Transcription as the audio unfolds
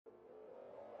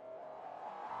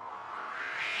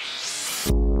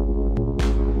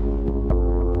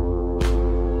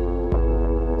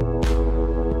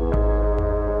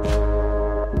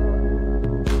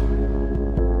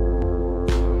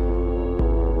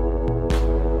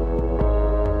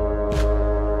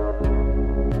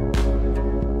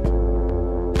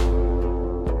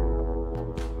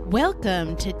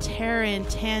Welcome to Terror in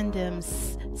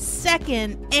Tandem's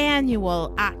second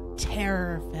annual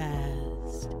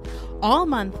Octerrorfest. All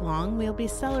month long, we'll be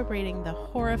celebrating the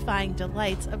horrifying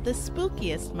delights of the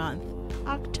spookiest month,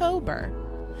 October.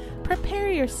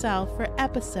 Prepare yourself for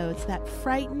episodes that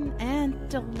frighten and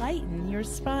delighten your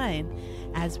spine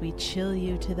as we chill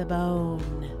you to the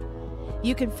bone.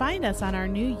 You can find us on our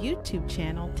new YouTube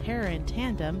channel, Terror in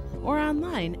Tandem, or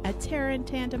online at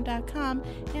terrorintandem.com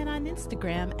and on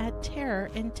Instagram at Terror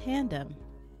in Tandem.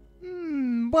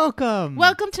 Welcome.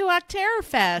 Welcome to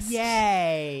Octerrorfest.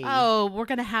 Yay. Oh, we're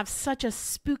going to have such a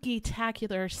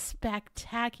spectacular. We're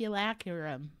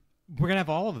going to have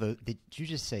all of those. Did you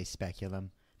just say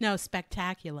speculum? No,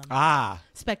 spectaculum.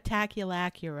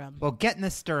 Spectaculacurum. Well, get in the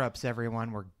stirrups,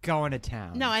 everyone. We're going to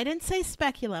town. No, I didn't say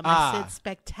speculum. I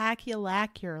said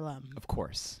spectaculacurum. Of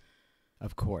course.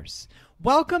 Of course.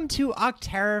 Welcome to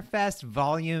Octerrorfest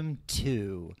Volume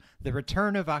 2, the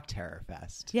return of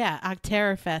Octerrorfest. Yeah,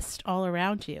 Octerrorfest all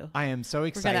around you. I am so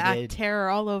excited. We're going to Octerror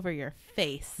all over your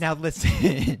face. Now,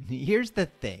 listen, here's the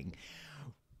thing.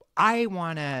 I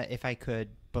want to, if I could,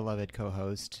 beloved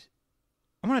co-host,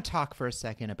 I want to talk for a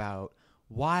second about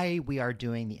why we are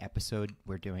doing the episode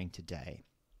we're doing today.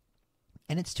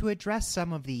 And it's to address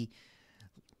some of the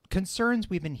concerns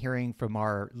we've been hearing from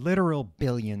our literal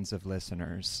billions of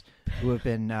listeners who have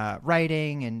been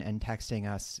writing and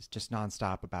texting us just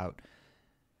nonstop about,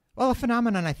 well, a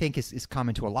phenomenon I think is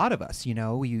common to a lot of us. You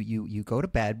know, you go to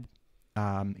bed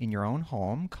in your own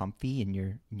home, comfy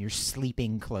in your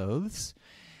sleeping clothes,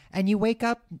 and you wake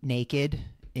up naked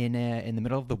in the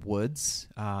middle of the woods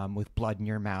with blood in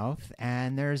your mouth,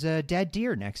 and there's a dead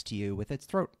deer next to you with its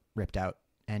throat ripped out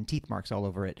and teeth marks all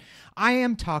over it. I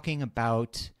am talking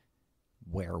about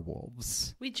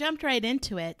werewolves. We jumped right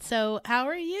into it. So how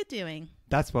are you doing?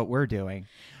 That's what we're doing.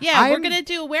 Yeah, we're going to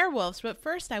do werewolves, but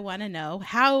first I want to know,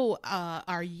 how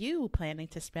are you planning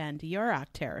to spend your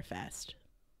Octerrorfest?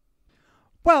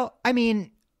 Well, I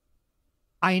mean,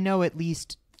 I know at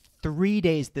least 3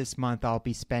 days this month I'll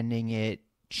be spending it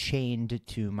chained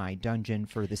to my dungeon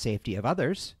for the safety of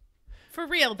others. For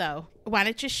real, though, why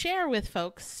don't you share with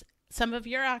folks some of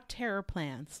your Octerror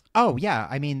plans? Oh, yeah.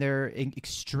 I mean, they're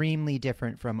extremely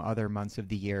different from other months of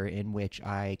the year in which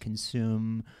I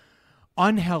consume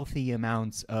unhealthy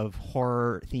amounts of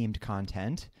horror-themed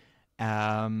content,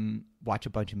 watch a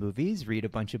bunch of movies, read a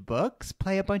bunch of books,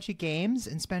 play a bunch of games,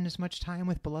 and spend as much time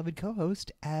with beloved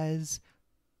co-host as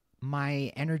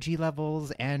my energy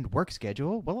levels and work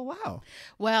schedule will allow.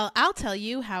 Well, I'll tell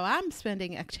you how I'm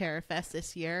spending Octerrorfest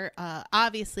this year.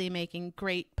 Obviously making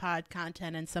great pod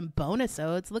content and some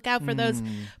bonus-odes. Look out for those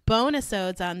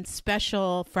bonus-odes on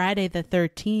special Friday the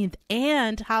 13th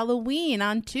and Halloween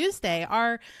on Tuesday,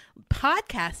 our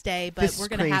podcast day. But we're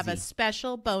going to have a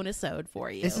special bonus-ode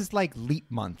for you. This is like leap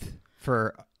month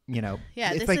for, yeah,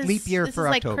 it's like leap year for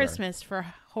October. This is like Christmas for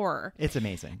horror. It's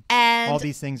amazing. And all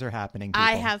these things are happening, people.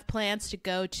 I have plans to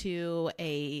go to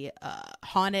a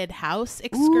haunted house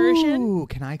excursion. Ooh,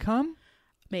 can I come?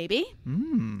 Maybe.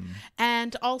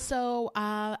 And also,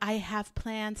 I have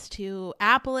plans to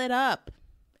apple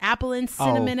and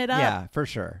cinnamon it up. Yeah, for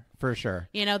sure. For sure.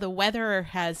 You know, the weather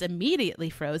has immediately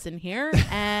frozen here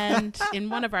and in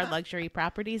one of our luxury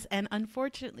properties. And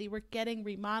unfortunately, we're getting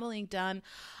remodeling done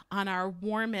on our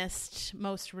warmest,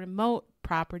 most remote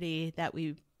property that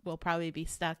we will probably be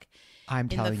stuck in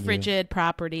the frigid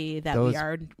property that we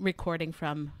are recording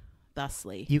from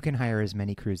thusly. You can hire as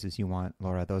many crews as you want,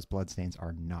 Laura. Those bloodstains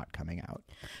are not coming out.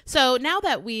 So now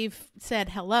that we've said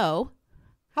hello,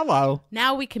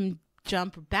 now we can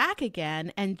jump back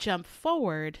again and jump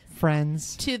forward,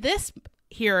 friends, to this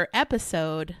here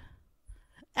episode,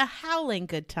 a howling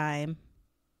good time.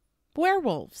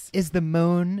 Werewolves. Is the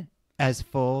moon as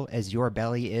full as your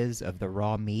belly is of the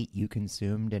raw meat you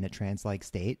consumed in a trance-like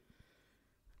state?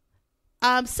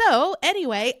 So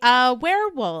anyway,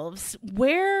 werewolves,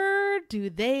 where do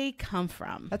they come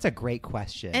from? That's a great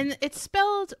question. And it's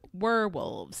spelled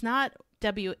werewolves, not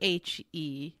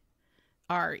WHERE.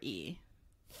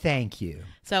 Thank you.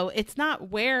 So it's not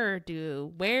where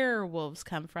do werewolves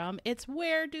come from, it's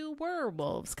where do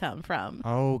werewolves come from.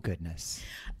 Oh, goodness.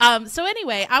 So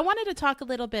anyway, I wanted to talk a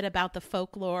little bit about the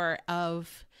folklore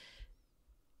of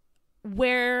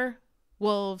where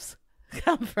wolves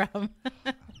come from.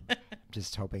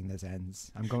 Just hoping this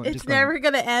ends. It's never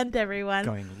going to end, everyone.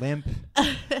 Going limp.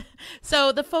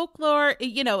 So the folklore,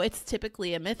 it's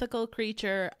typically a mythical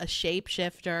creature, a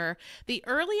shapeshifter. The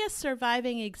earliest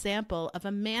surviving example of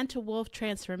a man-to-wolf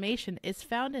transformation is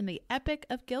found in the Epic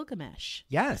of Gilgamesh.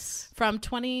 Yes. From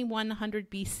 2100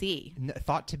 BC.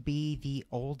 Thought to be the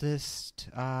oldest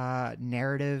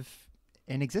narrative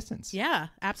in existence. Yeah,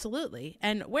 absolutely.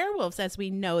 And werewolves, as we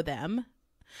know them,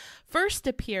 first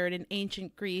appeared in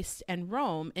ancient Greece and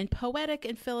Rome in poetic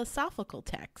and philosophical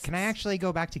texts. Can I actually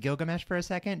go back to Gilgamesh for a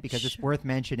second? Because it's Sure. worth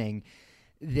mentioning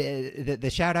the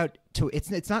shout out to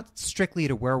it's not strictly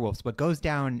to werewolves. What goes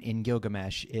down in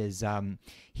Gilgamesh is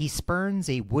he spurns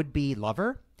a would-be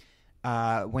lover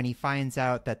when he finds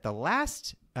out that the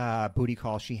last booty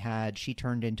call she had, she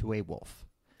turned into a wolf.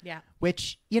 Yeah.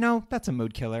 Which, that's a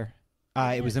mood killer.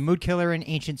 It was a mood killer in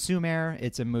ancient Sumer.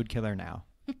 It's a mood killer now.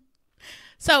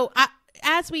 So,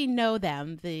 as we know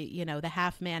them, the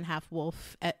half man, half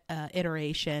wolf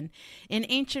iteration, in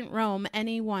ancient Rome,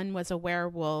 anyone was a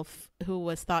werewolf who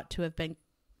was thought to have been,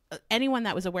 anyone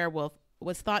that was a werewolf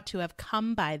was thought to have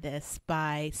come by this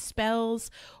by spells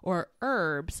or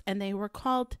herbs, and they were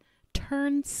called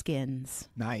turnskins.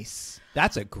 Nice.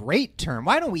 That's a great term.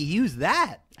 Why don't we use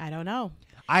that? I don't know.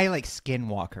 I like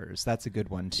skinwalkers. That's a good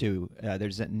one, too.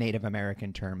 There's a Native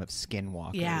American term of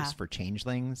skinwalkers for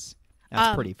changelings.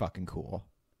 That's pretty fucking cool.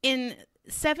 In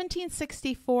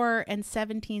 1764 and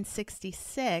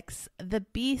 1766, the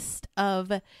beast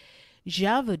of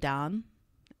Gévaudan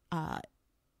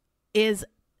is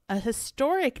a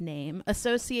historic name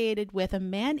associated with a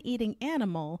man-eating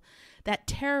animal that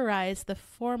terrorized the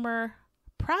former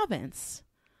province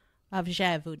of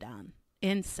Gévaudan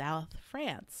in South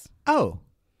France. Oh.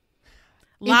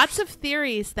 Lots of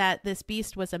theories that this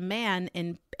beast was a man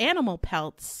in animal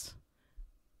pelts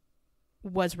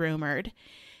was rumored,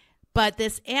 but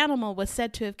this animal was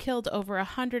said to have killed over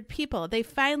 100 people. They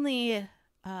finally,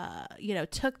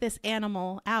 took this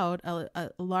animal out,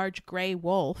 a large gray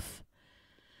wolf,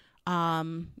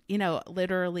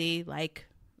 literally like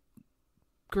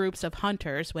groups of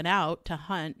hunters went out to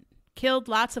hunt, killed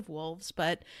lots of wolves,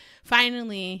 but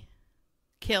finally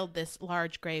killed this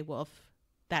large gray wolf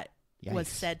that was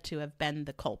said to have been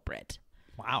the culprit.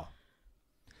 Wow.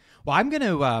 Well,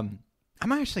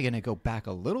 I'm actually going to go back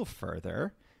a little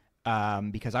further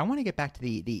because I want to get back to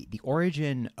the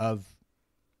origin of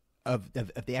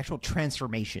the actual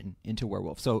transformation into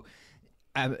werewolf. So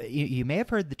you may have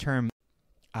heard the term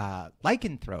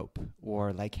lycanthrope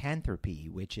or lycanthropy,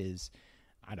 which is,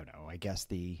 I don't know, I guess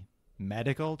the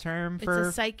medical term for... It's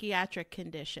a psychiatric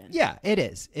condition. Yeah, it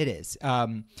is. It is.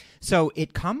 So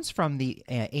it comes from the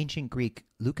ancient Greek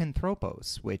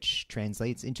lycanthropos, which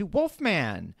translates into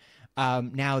wolfman.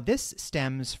 Now, this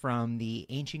stems from the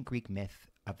ancient Greek myth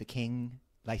of the king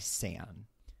Lysaon.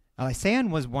 Now, Lysaon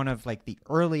was one of the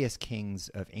earliest kings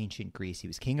of ancient Greece. He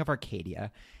was king of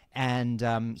Arcadia,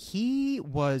 and he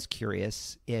was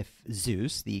curious if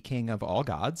Zeus, the king of all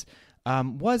gods,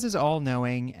 was as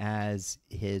all-knowing as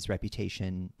his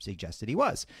reputation suggested he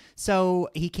was. So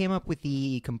he came up with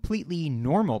the completely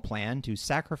normal plan to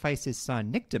sacrifice his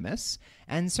son Nyctimus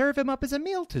and serve him up as a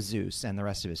meal to Zeus and the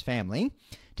rest of his family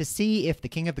to see if the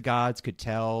king of the gods could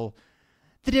tell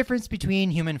the difference between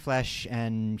human flesh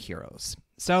and heroes.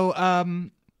 So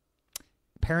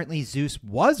apparently Zeus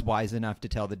was wise enough to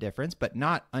tell the difference, but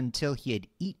not until he had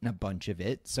eaten a bunch of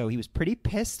it. So he was pretty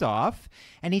pissed off,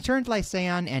 and he turned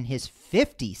Lysaon and his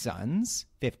 50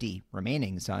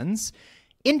 remaining sons,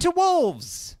 into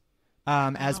wolves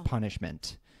as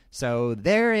punishment. So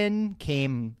therein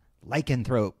came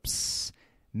lycanthropes,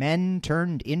 men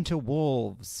turned into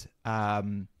wolves.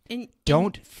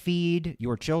 Don't feed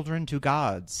your children to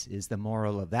gods is the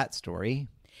moral of that story.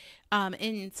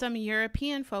 In some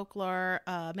European folklore,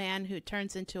 a man who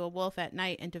turns into a wolf at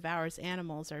night and devours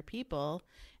animals or people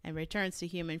and returns to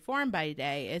human form by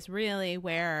day is really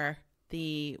where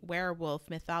the werewolf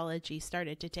mythology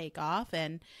started to take off.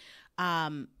 And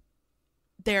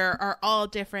there are all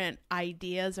different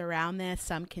ideas around this.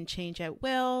 Some can change at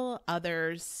will.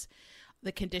 Others,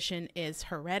 the condition is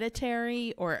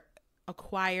hereditary or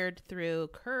acquired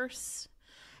through curse.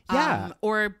 Yeah.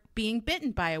 Or being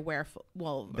bitten by a werewolf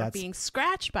or being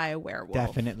scratched by a werewolf.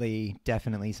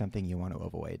 Definitely something you want to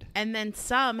avoid. And then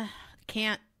some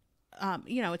can't,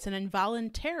 it's an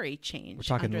involuntary change.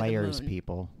 We're talking layers,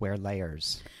 people. Wear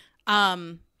layers.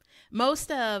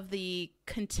 Most of the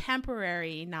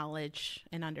contemporary knowledge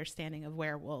and understanding of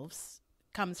werewolves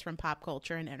comes from pop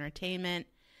culture and entertainment,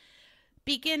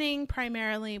 beginning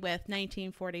primarily with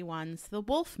 1941's The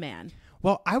Wolfman.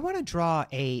 Well, I want to draw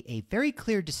a very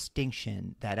clear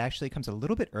distinction that actually comes a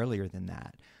little bit earlier than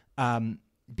that.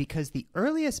 Because the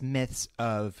earliest myths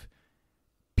of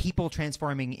people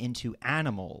transforming into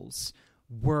animals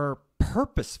were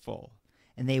purposeful,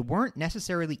 and they weren't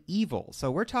necessarily evil. So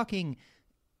we're talking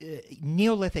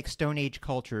Neolithic Stone Age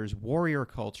cultures, warrior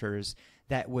cultures,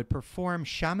 that would perform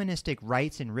shamanistic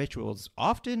rites and rituals,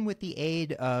 often with the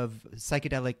aid of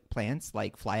psychedelic plants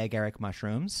like fly agaric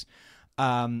mushrooms,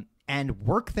 and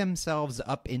work themselves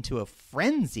up into a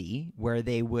frenzy where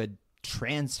they would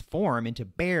transform into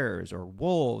bears or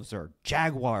wolves or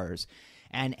jaguars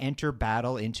and enter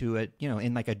battle into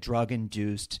in like a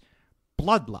drug-induced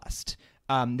bloodlust.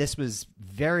 This was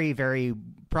very, very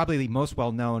probably most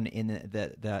well known in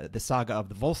the saga of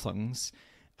the Volsungs.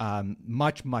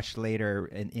 Much later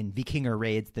in Vikinger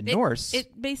raids, the Norse.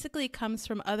 It basically comes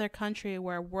from other country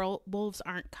where wolves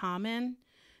aren't common.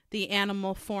 The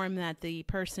animal form that the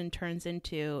person turns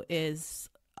into is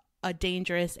a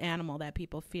dangerous animal that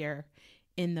people fear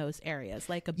in those areas,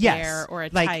 like a bear or a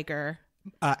tiger.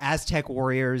 Aztec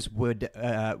warriors would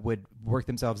work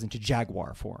themselves into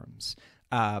jaguar forms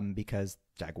because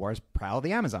jaguars prowl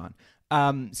the Amazon.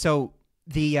 So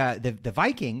the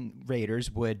Viking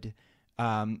raiders would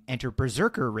enter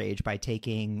berserker rage by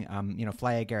taking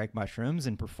fly-agaric mushrooms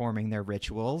and performing their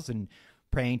rituals and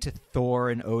praying to Thor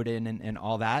and Odin and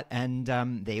all that, and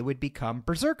they would become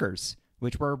berserkers,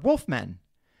 which were wolfmen,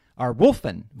 or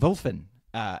Wolfen,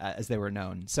 as they were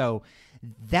known. So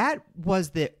that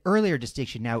was the earlier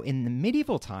distinction. Now, in the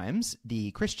medieval times,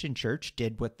 the Christian church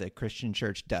did what the Christian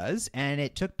church does, and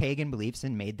it took pagan beliefs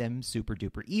and made them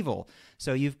super-duper evil.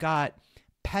 So you've got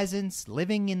peasants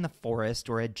living in the forest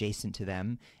or adjacent to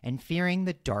them and fearing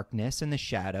the darkness and the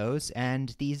shadows,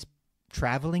 and these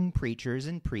traveling preachers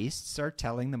and priests are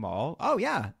telling them all, oh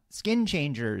yeah, skin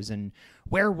changers and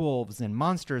werewolves and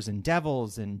monsters and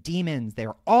devils and demons,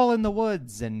 they're all in the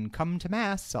woods, and come to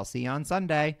mass, I'll see you on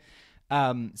Sunday.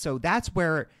 So that's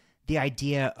where the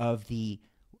idea of the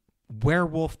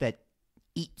werewolf that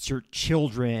eats your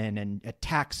children and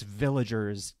attacks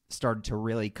villagers started to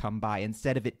really come by.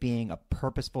 Instead of it being a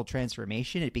purposeful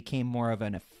transformation, it became more of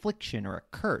an affliction or a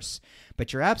curse.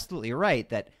 But you're absolutely right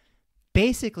that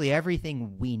basically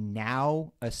everything we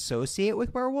now associate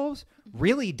with werewolves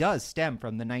really does stem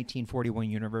from the 1941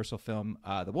 Universal film,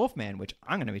 The Wolfman, which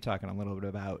I'm going to be talking a little bit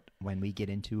about when we get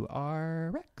into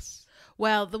our Rex.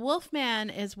 Well, The Wolfman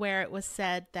is where it was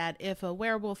said that if a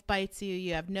werewolf bites you,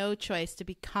 you have no choice to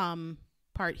become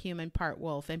part human, part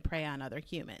wolf, and prey on other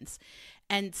humans.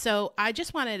 And so I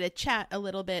just wanted to chat a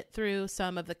little bit through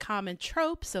some of the common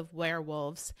tropes of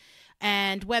werewolves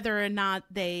and whether or not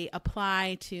they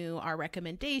apply to our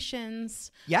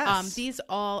recommendations. Yes. These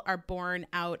all are born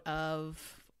out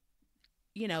of,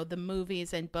 the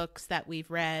movies and books that we've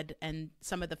read and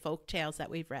some of the folk tales that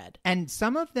we've read. And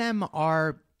some of them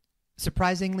are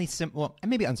surprisingly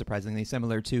maybe unsurprisingly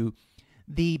similar to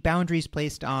the boundaries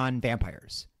placed on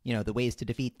vampires. The ways to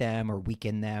defeat them or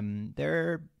weaken them.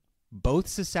 They're both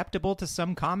susceptible to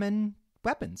some common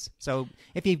weapons. So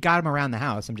if you've got them around the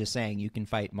house, I'm just saying you can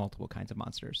fight multiple kinds of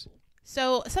monsters.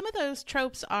 So some of those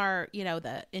tropes are,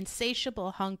 the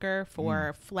insatiable hunger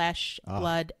for flesh,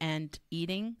 blood, and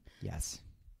eating. Yes.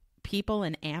 People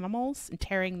and animals and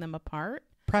tearing them apart.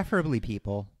 Preferably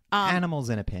people.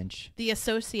 Animals in a pinch. The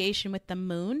association with the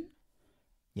moon.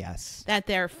 Yes. That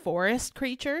they're forest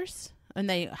creatures and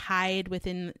they hide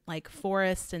within like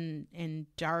forests and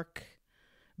dark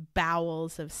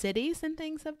bowels of cities and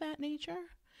things of that nature.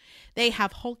 They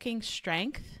have hulking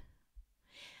strength.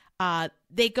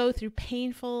 They go through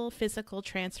painful physical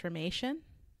transformation.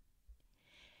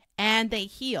 And they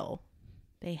heal.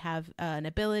 They have an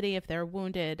ability, if they're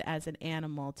wounded as an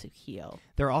animal, to heal.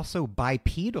 They're also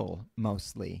bipedal,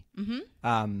 mostly.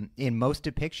 Mm-hmm. In most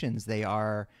depictions, they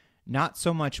are not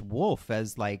so much wolf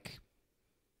as like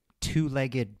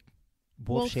two-legged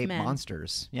wolf-shaped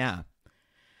monsters. Yeah.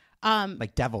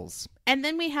 Like devils. And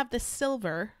then we have the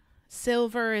silver.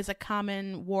 Silver is a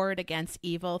common ward against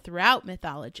evil throughout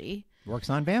mythology.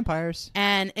 Works on vampires.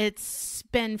 And it's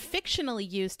been fictionally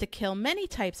used to kill many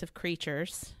types of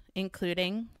creatures,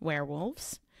 including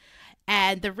werewolves.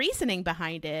 And the reasoning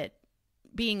behind it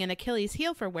being an Achilles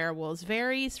heel for werewolves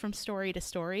varies from story to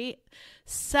story.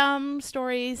 Some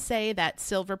stories say that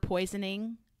silver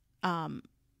poisoning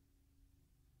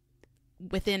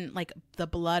within like the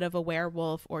blood of a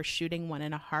werewolf or shooting one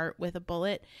in the heart with a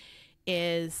bullet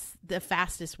is the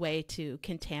fastest way to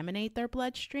contaminate their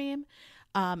bloodstream.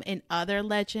 In other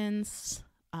legends,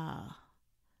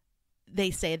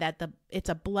 they say that it's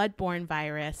a bloodborne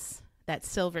virus that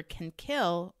silver can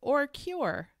kill or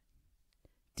cure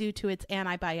due to its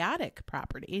antibiotic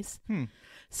properties.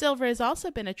 Silver has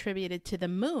also been attributed to the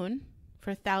moon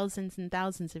for thousands and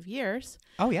thousands of years.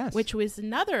 Oh, yes. Which was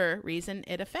another reason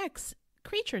it affects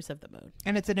creatures of the moon.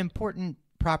 And it's an important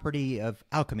property of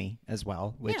alchemy as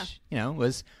well, which,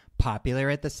 was popular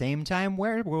at the same time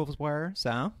werewolves were.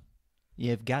 So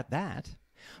you've got that.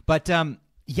 But, do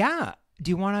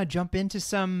you want to jump into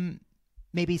some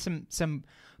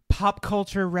pop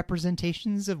culture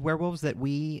representations of werewolves that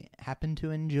we happen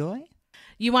to enjoy?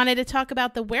 You wanted to talk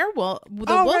about the werewolf, the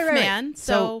Oh, wolf right. man.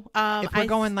 So if we're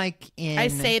going like in, I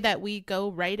say that we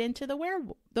go right into the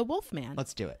wolf man.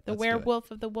 let's do it. The werewolf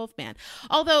of the wolf man.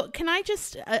 Although, can I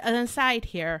just an aside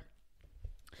here?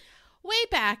 Way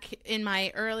back in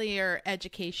my earlier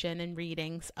education and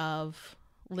readings of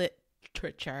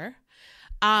literature,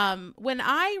 when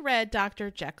I read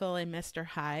Dr. Jekyll and Mr.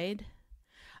 Hyde,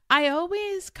 I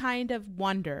always kind of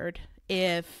wondered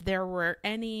if there were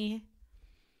any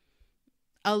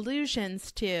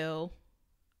allusions to,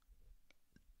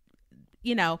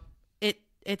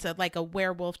 it's like a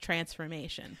werewolf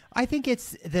transformation. I think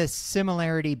it's the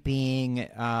similarity being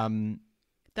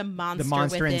The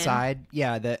monster within. inside.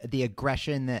 Yeah, the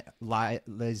aggression that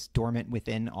lies dormant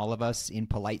within all of us in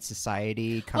polite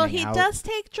society coming out. Well, he does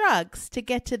take drugs to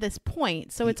get to this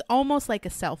point, so it's almost like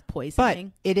a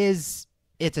self-poisoning. But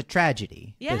it's a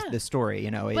tragedy. Yeah. The story,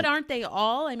 But aren't they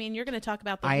all? I mean, you're going to talk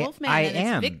about the Wolfman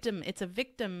and it's a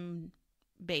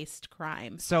victim-based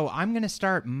crime. So I'm going to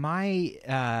start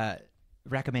my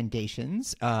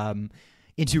recommendations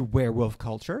into werewolf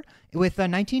culture with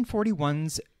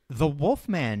 1941's The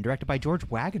Wolfman, directed by George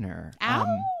Wagner.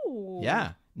 Ow!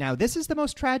 Yeah. Now, this is the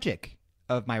most tragic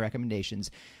of my recommendations.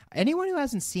 Anyone who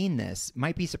hasn't seen this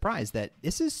might be surprised that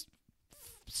this is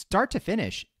start to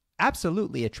finish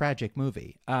absolutely a tragic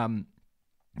movie.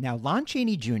 Now, Lon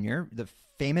Chaney Jr., the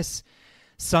famous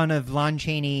son of Lon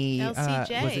Chaney,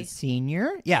 LCJ. was it Senior?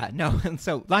 Yeah, no.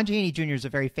 So Lon Chaney Jr. is a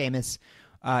very famous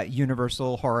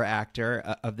Universal horror actor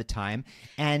of the time.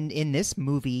 And in this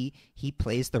movie, he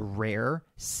plays the rare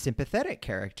sympathetic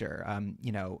character.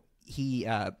 He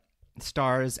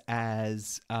stars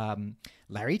as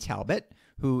Larry Talbot,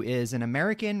 who is an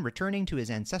American returning to his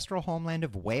ancestral homeland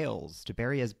of Wales to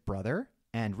bury his brother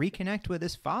and reconnect with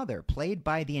his father, played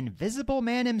by the Invisible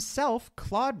Man himself,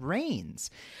 Claude Rains,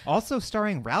 also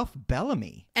starring Ralph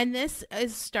Bellamy. And this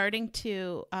is starting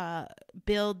to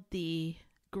build the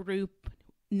group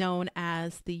known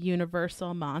as the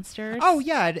Universal Monsters. Oh,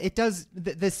 yeah, it does.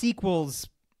 The sequels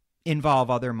involve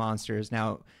other monsters.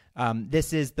 Now,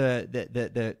 this is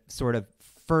the sort of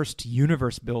first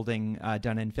universe building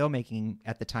done in filmmaking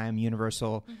at the time.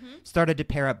 Universal started to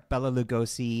pair up Bela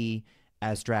Lugosi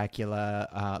as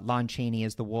Dracula, Lon Chaney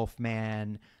as the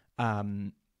Wolfman,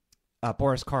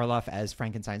 Boris Karloff as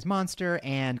Frankenstein's monster,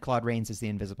 and Claude Rains as the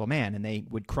Invisible Man. And they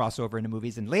would cross over into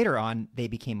movies. And later on, they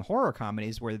became horror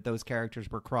comedies where those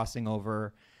characters were crossing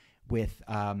over with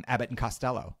Abbott and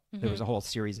Costello. There was a whole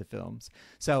series of films.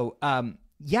 So,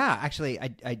 actually,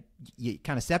 you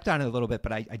kind of stepped on it a little bit,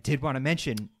 but I did want to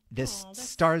mention this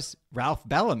stars Ralph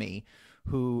Bellamy,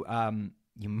 who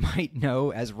you might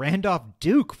know as Randolph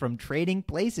Duke from Trading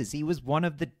Places. He was one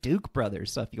of the Duke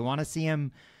brothers. So if you want to see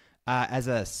him as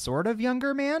a sort of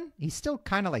younger man, he's still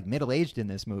kind of like middle-aged in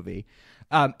this movie.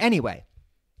 Anyway,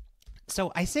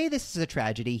 so I say this is a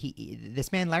tragedy.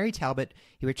 This man, Larry Talbot,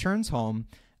 he returns home.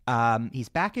 He's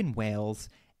back in Wales,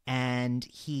 and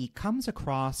he comes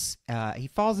across, he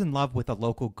falls in love with a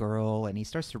local girl, and he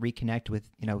starts to reconnect with,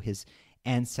 his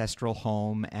ancestral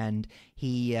home. And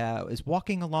he is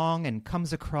walking along and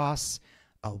comes across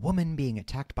a woman being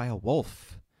attacked by a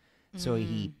wolf. So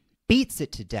he beats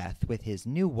it to death with his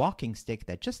new walking stick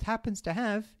that just happens to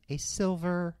have a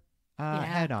silver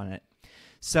head on it.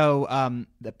 So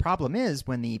the problem is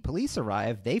when the police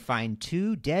arrive, they find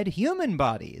 2 dead human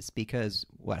bodies, because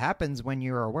what happens when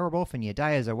you're a werewolf and you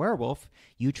die as a werewolf,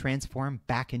 you transform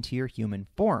back into your human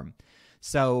form.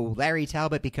 So Larry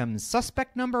Talbot becomes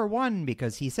suspect number 1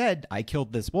 because he said, I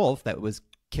killed this wolf that was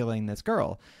killing this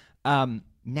girl.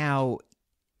 Now,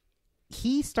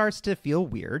 he starts to feel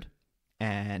weird.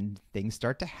 And things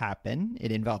start to happen.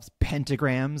 It involves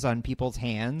pentagrams on people's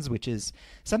hands, which is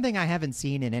something I haven't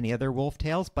seen in any other wolf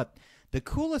tales. But the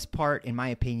coolest part, in my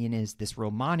opinion, is this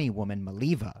Romani woman,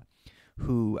 Maliva,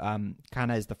 who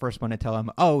kind of is the first one to tell him,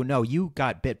 oh, no, you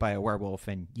got bit by a werewolf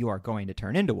and you are going to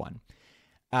turn into one.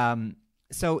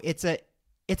 So it's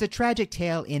a tragic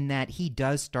tale in that he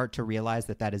does start to realize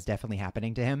that is definitely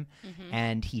happening to him.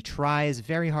 And he tries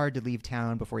very hard to leave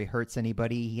town before he hurts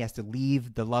anybody. He has to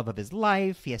leave the love of his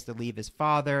life. He has to leave his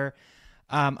father.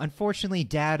 Unfortunately,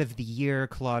 Dad of the Year,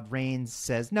 Claude Rains,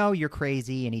 says, no, you're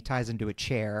crazy. And he ties him to a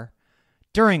chair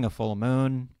during a full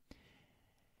moon.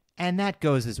 And that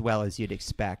goes as well as you'd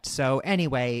expect. So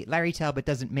anyway, Larry Talbot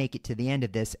doesn't make it to the end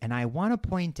of this. And I want to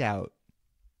point out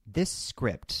this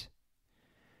script.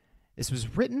 This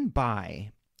was written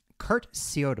by Kurt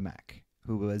Siodmak,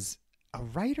 who was a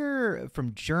writer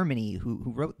from Germany who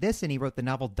wrote this, and he wrote the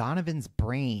novel Donovan's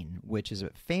Brain, which is a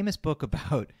famous book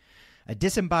about a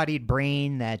disembodied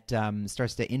brain that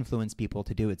starts to influence people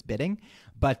to do its bidding.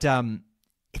 But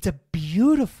it's a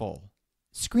beautiful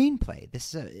screenplay.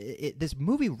 This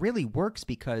movie really works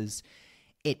because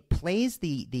it plays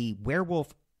the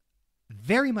werewolf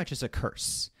very much as a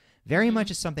curse, very much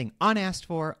as something unasked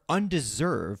for,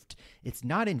 undeserved. It's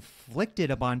not inflicted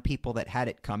upon people that had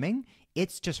it coming.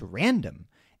 It's just random.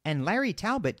 And Larry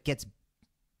Talbot gets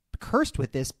cursed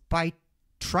with this by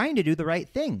trying to do the right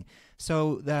thing.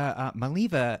 So the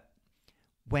Maliva,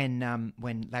 when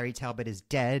Larry Talbot is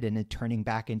dead and turning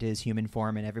back into his human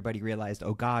form, and everybody realized,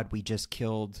 oh God, we just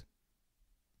killed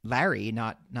Larry,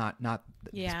 not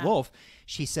this wolf.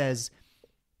 She says,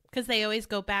 because they always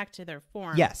go back to their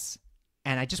form. Yes.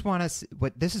 And I just want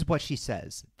to, this is what she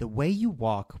says. The way you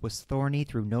walk was thorny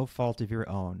through no fault of your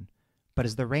own. But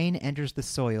as the rain enters the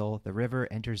soil, the river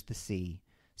enters the sea.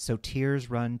 So tears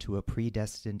run to a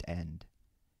predestined end.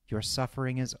 Your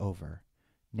suffering is over.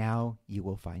 Now you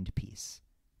will find peace.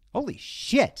 Holy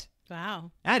shit.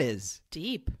 Wow. That is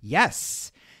deep.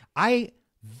 Yes. I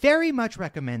very much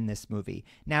recommend this movie.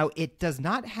 Now, it does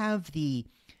not have the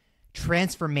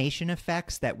transformation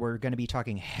effects that we're going to be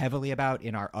talking heavily about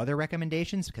in our other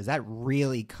recommendations, because that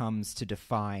really comes to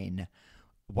define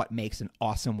what makes an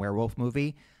awesome werewolf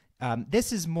movie.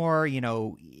 This is more,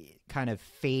 kind of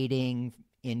fading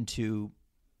into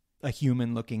a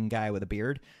human-looking guy with a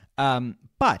beard.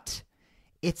 But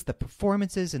it's the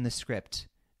performances and the script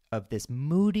of this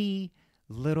moody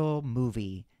little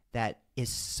movie that is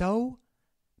so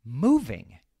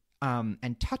moving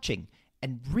and touching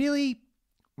and really,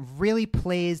 really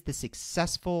plays the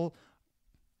successful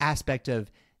aspect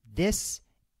of this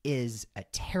is a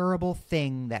terrible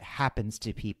thing that happens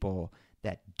to people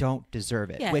that don't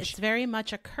deserve it. Yeah, which, it's very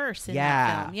much a curse in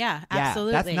that film. Yeah,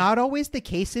 absolutely. That's not always the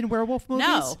case in werewolf movies.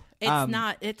 No, it's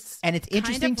not. It's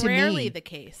interesting to me. Rarely the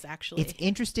case, actually. It's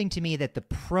interesting to me that the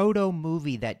proto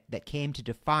movie that came to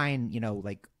define,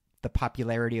 like the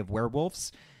popularity of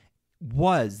werewolves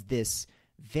was this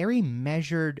very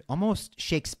measured, almost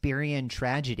Shakespearean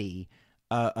tragedy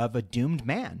of a doomed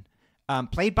man.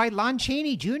 Played by Lon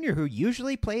Chaney Jr., who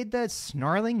usually played the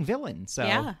snarling villain.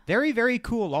 So very, very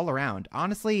cool all around.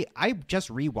 Honestly, I just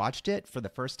rewatched it for the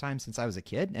first time since I was a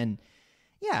kid. And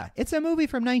yeah, it's a movie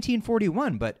from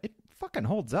 1941, but it fucking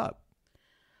holds up.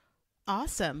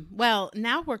 Awesome. Well,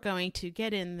 now we're going to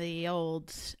get in the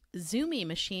old Zoomy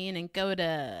machine and go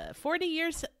to 40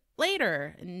 years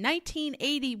later,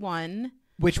 1981.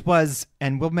 Which was,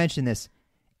 and we'll mention this,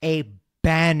 a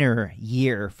banner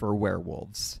year for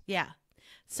werewolves. Yeah.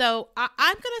 So I'm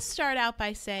going to start out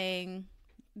by saying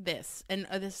this, and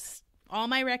this, all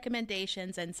my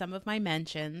recommendations and some of my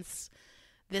mentions,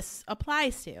 this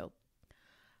applies to.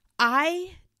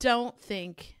 I don't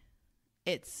think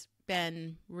it's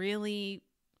been really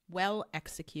well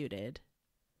executed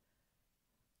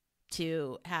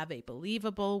to have a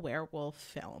believable werewolf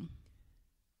film.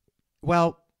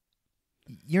 Well,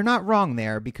 you're not wrong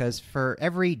there, because for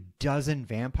every dozen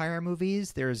vampire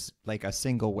movies, there's like a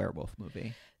single werewolf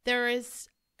movie. There is.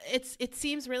 It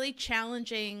seems really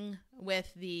challenging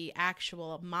with the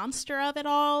actual monster of it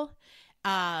all,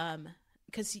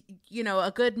 because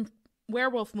a good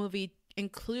werewolf movie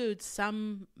includes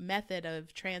some method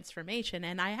of transformation,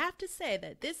 and I have to say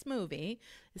that this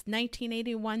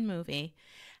 1981 movie,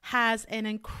 has an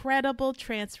incredible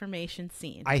transformation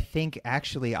scene. I think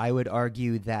actually I would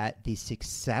argue that the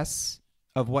success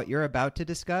of what you're about to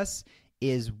discuss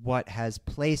is what has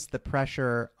placed the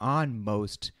pressure on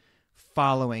most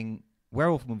following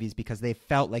werewolf movies, because they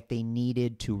felt like they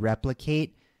needed to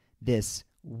replicate this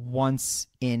once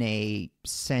in a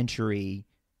century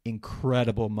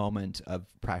incredible moment of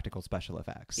practical special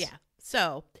effects. Yeah.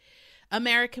 So,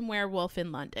 American Werewolf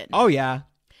in London. Oh, yeah.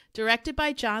 Directed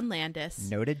by John Landis.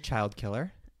 Noted child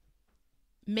killer.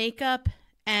 Makeup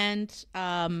and,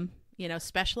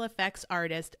 special effects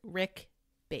artist Rick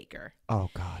Baker. Oh,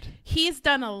 God. He's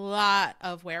done a lot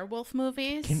of werewolf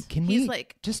movies. Can He's we,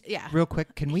 real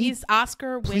quick, He's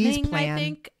Oscar-winning, plan, I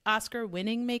think.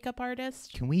 Oscar-winning makeup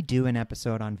artist. Can we do an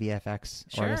episode on VFX?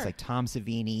 Sure. Artists like Tom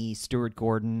Savini, Stuart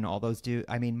Gordon, all those dudes?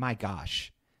 I mean, my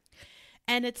gosh.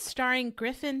 And it's starring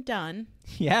Griffin Dunne.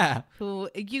 Yeah. Who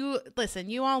you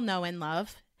all know and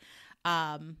love.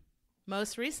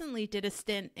 Most recently did a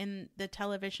stint in the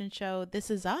television show This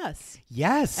Is Us.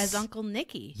 Yes. As Uncle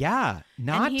Nicky. Yeah.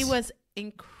 And he was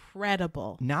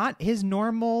incredible. Not his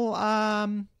normal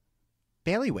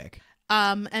bailiwick.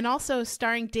 And also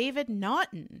starring David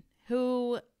Naughton,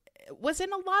 who was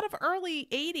in a lot of early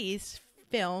 80s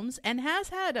films and has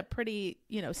had a pretty,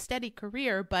 steady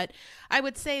career, but I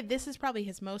would say this is probably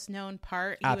his most known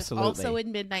part. He Absolutely. was also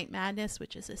in Midnight Madness,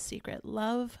 which is a secret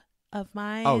love of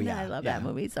mine. Oh, yeah, I love yeah. that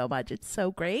movie so much. It's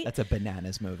so great. That's a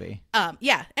bananas movie.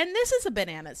 Yeah, and this is a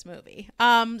bananas movie.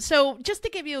 So just to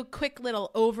give you a quick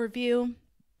little overview,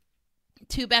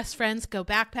 two best friends go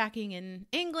backpacking in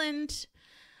England,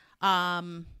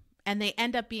 and they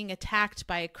end up being attacked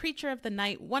by a creature of the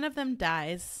night. One of them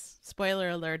dies. Spoiler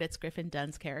alert, it's Griffin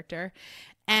Dunn's character.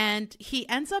 And he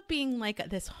ends up being like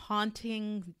this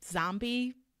haunting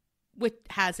zombie, which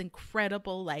has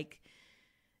incredible, like,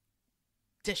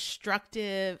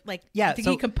 destructive, like,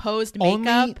 decomposed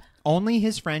makeup. Only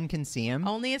his friend can see him.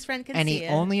 Only his friend can and see he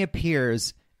it. only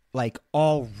appears like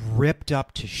all ripped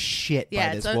up to shit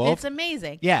by this wolf. It's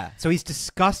amazing. Yeah, so he's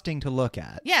disgusting to look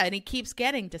at. Yeah, and he keeps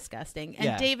getting disgusting.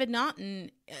 And David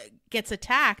Naughton gets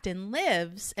attacked and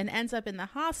lives and ends up in the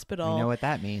hospital. We know what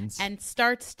that means. And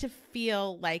starts to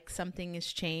feel like something has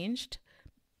changed.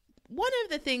 One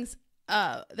of the things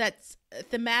that's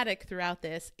thematic throughout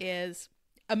this is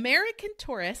American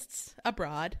tourists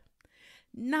abroad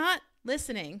not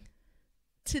listening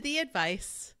to the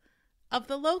advice of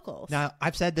the locals. Now,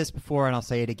 I've said this before and I'll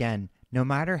say it again. No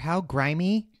matter how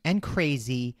grimy and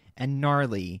crazy and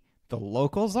gnarly the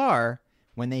locals are,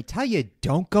 when they tell you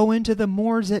don't go into the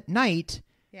moors at night,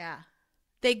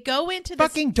 they go into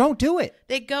fucking don't do it.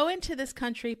 They go into this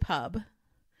country pub.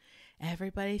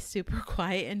 Everybody's super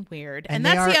quiet and weird. And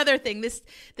that's the other thing.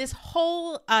 This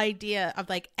whole idea of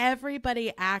like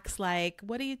everybody acts like,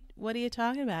 what are you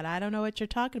talking about? I don't know what you're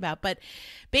talking about. But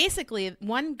basically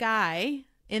one guy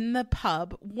in the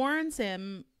pub warns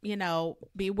him,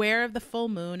 beware of the full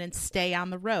moon and stay on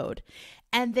the road.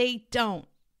 And they don't.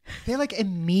 They like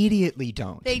immediately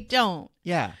don't. They don't.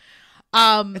 Yeah.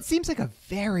 It seems like a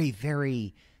very,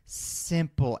 very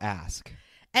simple ask.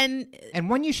 And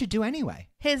one you should do anyway.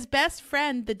 His best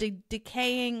friend, the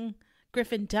decaying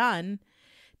Griffin Dunn,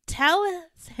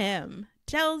 tells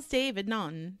David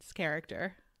Naughton's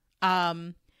character,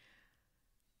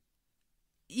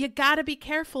 you gotta be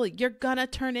careful. You're gonna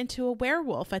turn into a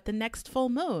werewolf at the next full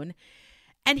moon.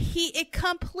 And it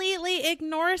completely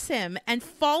ignores him and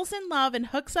falls in love and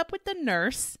hooks up with the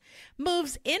nurse,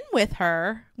 moves in with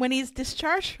her when he's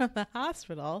discharged from the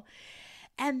hospital.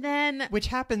 And then... Which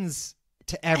happens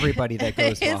to everybody that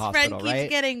goes to a hospital, right? His friend keeps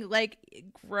getting like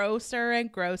grosser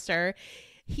and grosser.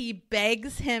 He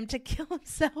begs him to kill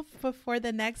himself before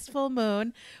the next full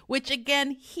moon, which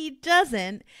again, he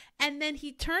doesn't. And then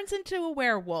he turns into a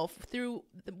werewolf through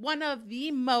one of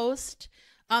the most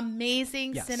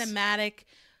amazing cinematic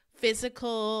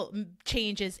physical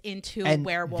changes into a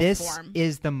werewolf form. This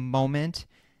is the moment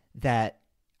that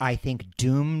I think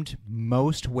doomed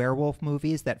most werewolf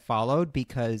movies that followed,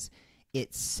 because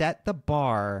it set the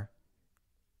bar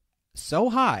so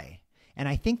high. And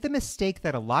I think the mistake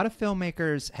that a lot of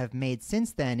filmmakers have made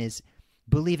since then is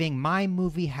believing my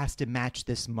movie has to match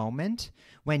this moment,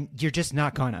 when you're just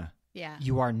not gonna. Yeah.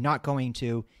 You are not going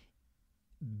to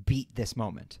beat this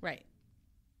moment. Right.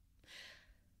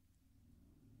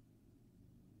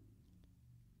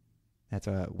 That's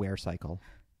a were cycle.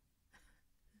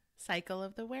 Cycle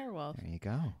of the werewolf. There you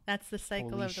go. That's the cycle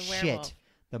Holy of the shit. werewolf.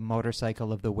 The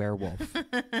motorcycle of the werewolf.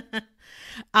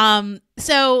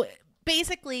 So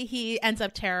basically he ends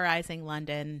up terrorizing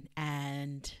London,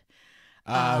 and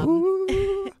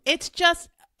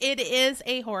it is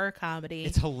a horror comedy.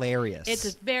 It's hilarious.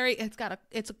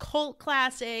 It's a cult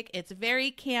classic. It's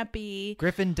very campy.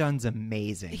 Griffin Dunn's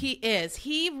amazing. He is.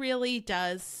 He really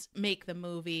does make the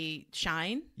movie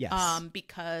shine. Yes.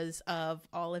 Because of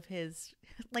all of his,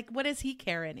 like, what does he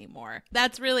care anymore?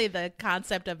 That's really the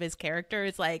concept of his character.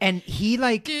 Is like, and he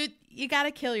like, dude, you got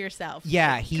to kill yourself.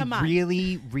 Yeah, he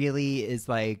really, really is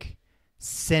like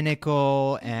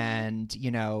cynical and,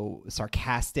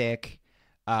 sarcastic.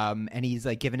 And he's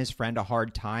like giving his friend a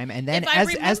hard time. And then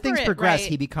as things progress,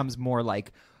 he becomes more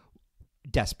like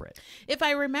desperate. If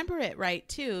I remember it right,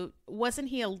 too, wasn't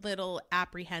he a little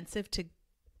apprehensive to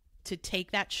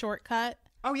take that shortcut?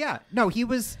 Oh, yeah. No, he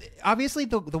was obviously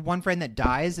the one friend that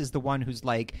dies is the one who's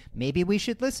like, maybe we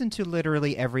should listen to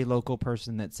literally every local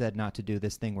person that said not to do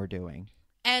this thing we're doing.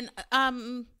 And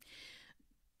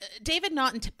David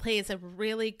Naughton plays a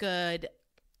really good,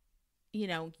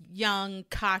 young,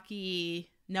 cocky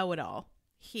know-it-all.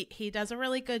 He does a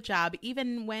really good job.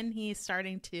 Even when he's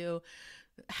starting to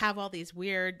have all these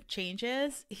weird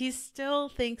changes, he still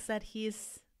thinks that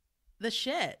he's the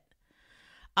shit.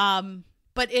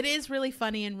 But it is really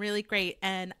funny and really great.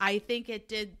 And I think it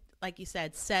did, like you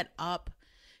said, set up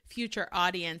future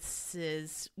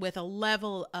audiences with a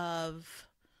level of,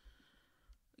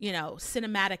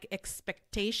 cinematic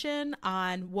expectation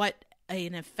on what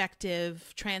an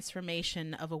effective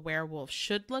transformation of a werewolf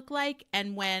should look like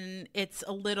and when it's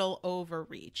a little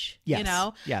overreach. Yes. You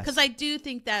know? Yes. Because I do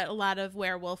think that a lot of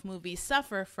werewolf movies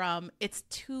suffer from it's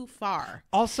too far.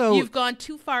 Also, you've gone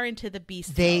too far into the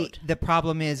beast mode. The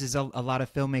problem is a lot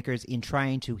of filmmakers, in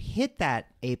trying to hit that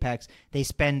apex, they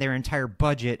spend their entire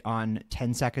budget on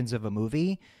 10 seconds of a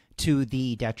movie to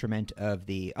the detriment of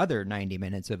the other 90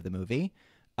 minutes of the movie.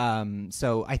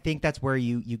 So I think that's where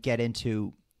you get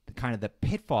into kind of the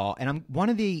pitfall. And one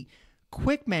of the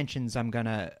quick mentions I'm going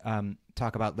to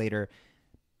talk about later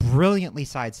brilliantly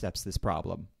sidesteps this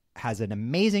problem. Has an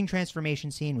amazing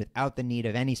transformation scene without the need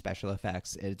of any special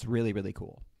effects. It's really, really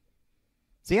cool.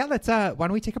 So yeah, let's why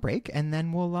don't we take a break and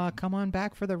then we'll come on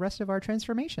back for the rest of our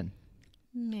transformation.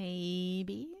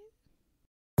 Maybe.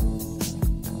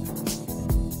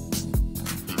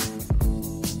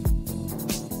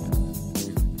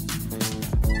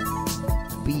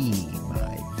 Be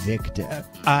my victim.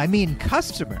 I mean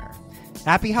customer.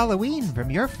 Happy Halloween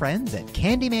from your friends at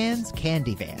Candyman's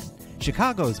Candy Van,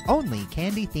 Chicago's only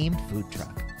candy-themed food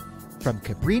truck. From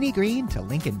Cabrini Green to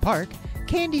Lincoln Park,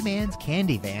 Candyman's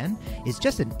Candy Van is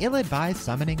just an ill-advised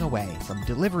summoning away from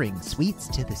delivering sweets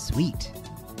to the sweet.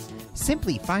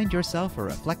 Simply find yourself a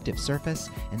reflective surface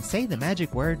and say the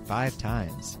magic word 5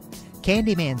 times.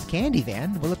 Candyman's Candy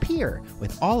Van will appear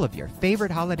with all of your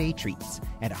favorite holiday treats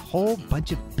and a whole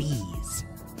bunch of bees.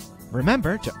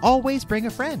 Remember to always bring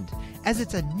a friend, as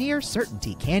it's a near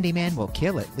certainty Candyman will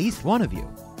kill at least one of you.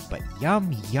 But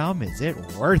yum yum, is it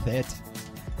worth it?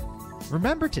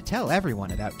 Remember to tell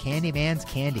everyone about Candyman's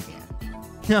Candy Van.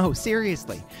 No,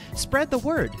 seriously, spread the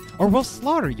word, or we'll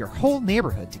slaughter your whole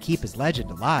neighborhood to keep his legend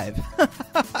alive.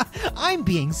 I'm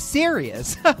being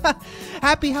serious.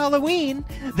 Happy Halloween!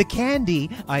 The candy,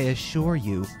 I assure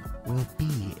you, will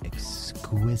be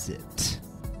exquisite.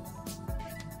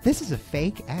 This is a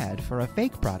fake ad for a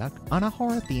fake product on a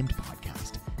horror-themed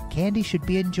podcast. Candy should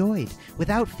be enjoyed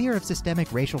without fear of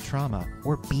systemic racial trauma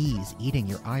or bees eating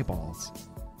your eyeballs.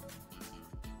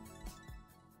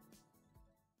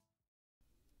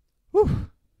 Whew.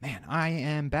 Man, I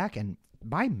am back and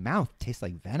my mouth tastes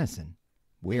like venison.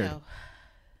 Weird. No.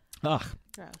 Ugh.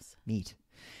 Gross. Meat.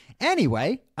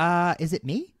 Anyway, is it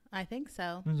me? I think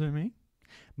so. Is it me?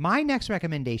 My next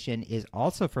recommendation is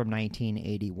also from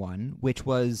 1981, which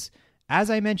was, as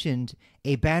I mentioned,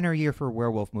 a banner year for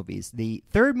werewolf movies. The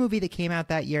third movie that came out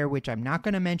that year, which I'm not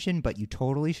going to mention, but you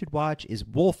totally should watch, is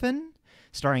Wolfen,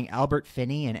 starring Albert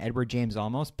Finney and Edward James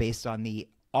Olmos, based on the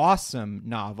awesome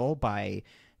novel by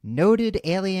noted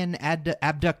alien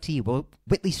abductee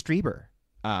Whitley Strieber.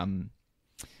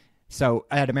 So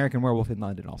American Werewolf in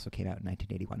London also came out in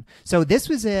 1981. So this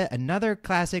was another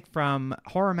classic from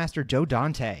horror master Joe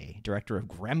Dante, director of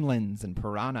Gremlins and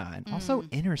Piranha, and also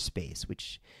Inner Space,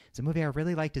 which is a movie I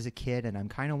really liked as a kid, and I'm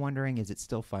kind of wondering, is it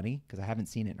still funny? Because I haven't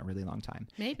seen it in a really long time.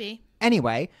 Maybe.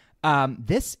 Anyway,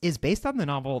 this is based on the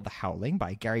novel The Howling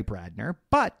by Gary Bradner,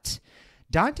 but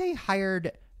Dante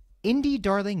hired indie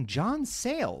darling John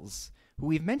Sayles, who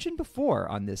we've mentioned before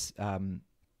on this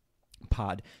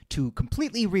pod, to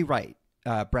completely rewrite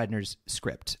Bradner's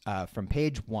script from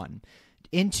page 1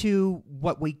 into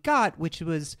what we got, which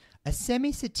was a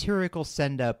semi-satirical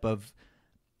send-up of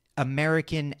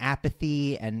American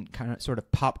apathy and kind of sort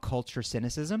of pop culture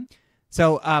cynicism.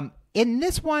 So in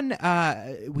this one,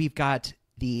 we've got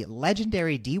the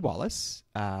legendary Dee Wallace,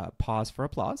 pause for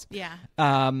applause. Yeah.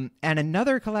 And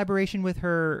another collaboration with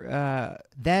her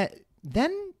that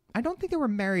then I don't think they were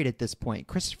married at this point,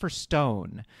 Christopher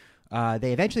Stone.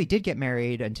 They eventually did get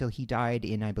married until he died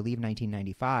in, I believe,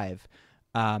 1995.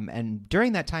 And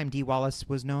during that time, Dee Wallace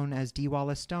was known as Dee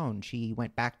Wallace Stone. She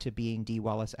went back to being Dee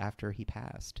Wallace after he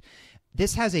passed.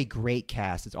 This has a great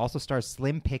cast. It also stars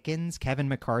Slim Pickens, Kevin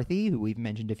McCarthy, who we've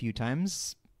mentioned a few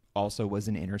times, also was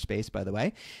in Inner Space, by the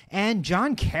way, and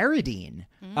John Carradine.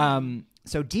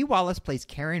 So Dee Wallace plays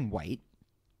Karen White,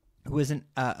 who is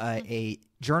a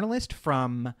journalist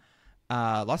from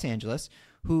Los Angeles,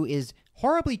 who is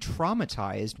horribly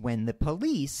traumatized when the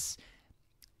police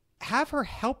have her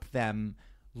help them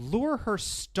lure her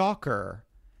stalker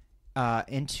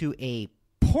into a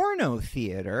porno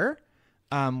theater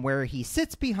where he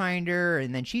sits behind her,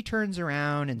 and then she turns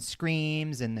around and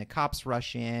screams, and the cops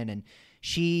rush in, and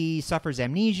she suffers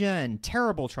amnesia and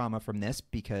terrible trauma from this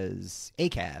because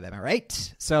ACAB, am I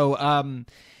right? So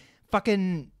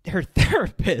fucking her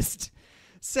therapist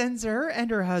sends her and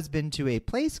her husband to a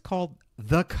place called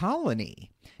The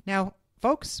Colony. Now,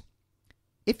 folks,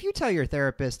 if you tell your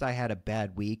therapist I had a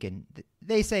bad week and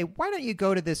they say, why don't you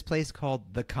go to this place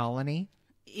called The Colony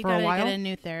for a while? You gotta get a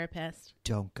new therapist.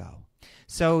 Don't go.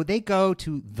 So they go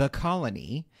to The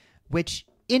Colony, which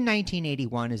in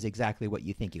 1981 is exactly what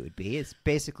you think it would be. It's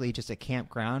basically just a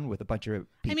campground with a bunch of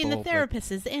people. I mean, the therapist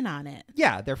is in on it.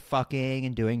 Yeah, they're fucking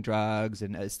and doing drugs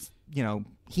and,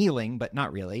 healing, but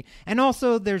not really. And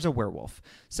also there's a werewolf.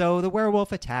 So the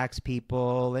werewolf attacks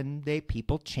people and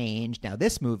people change. Now,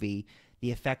 this movie,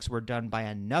 the effects were done by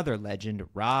another legend,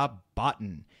 Rob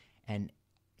Bottin. And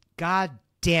God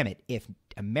damn it, if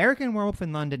American Werewolf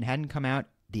in London hadn't come out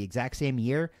the exact same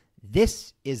year,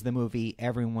 this is the movie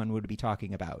everyone would be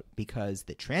talking about, because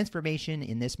the transformation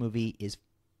in this movie is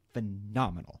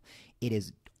phenomenal. It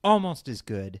is almost as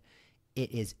good.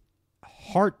 It is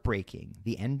heartbreaking,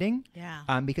 the ending.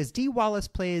 Yeah. Because Dee Wallace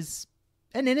plays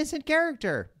an innocent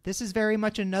character. This is very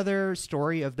much another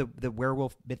story of the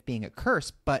werewolf myth being a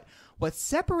curse. But what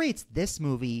separates this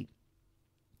movie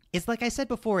is, like I said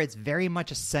before, it's very much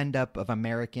a send-up of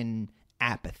American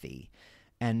apathy.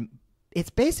 And it's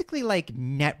basically like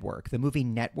Network, the movie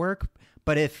Network,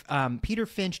 but if Peter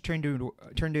Finch turned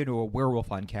into a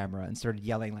werewolf on camera and started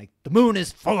yelling like, "The moon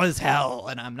is full as hell,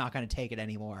 and I'm not going to take it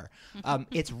anymore."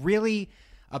 It's really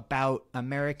about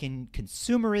American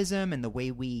consumerism and the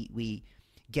way we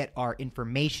get our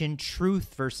information,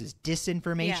 truth versus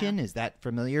disinformation. Yeah. Is that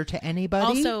familiar to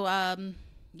anybody? Also,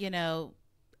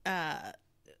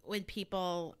 when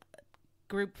people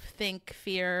group think,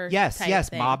 fear, yes,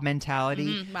 thing. Mob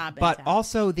mentality. Mm-hmm, mob but mentality.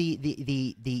 also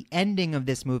the ending of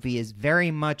this movie is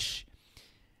very much,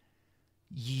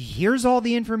 here's all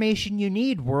the information you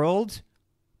need, world.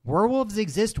 Werewolves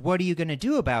exist. What are you going to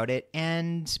do about it?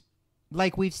 And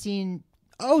like we've seen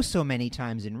so many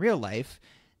times in real life,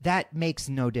 that makes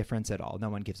no difference at all. No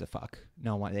one gives a fuck.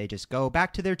 No one. They just go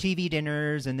back to their TV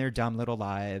dinners and their dumb little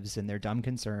lives and their dumb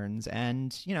concerns,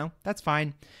 and that's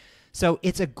fine. So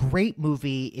it's a great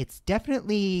movie. It's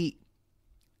definitely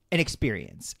an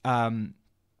experience,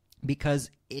 because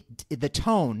the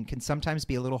tone can sometimes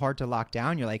be a little hard to lock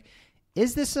down. You're like,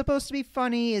 is this supposed to be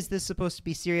funny? Is this supposed to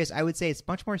be serious? I would say it's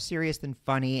much more serious than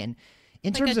funny. And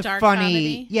in terms of funny,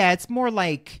 comedy? Yeah, it's more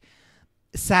like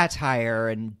satire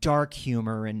and dark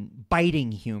humor and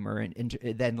biting humor and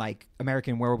than like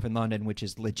American Werewolf in London, which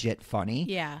is legit funny.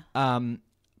 Yeah.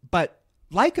 But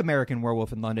like American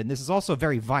Werewolf in London, this is also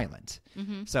very violent.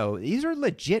 Mm-hmm. So these are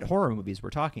legit horror movies we're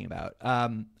talking about.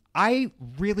 I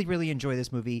really, really enjoy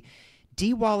this movie.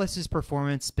 Dee Wallace's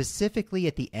performance, specifically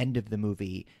at the end of the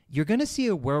movie, you're going to see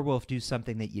a werewolf do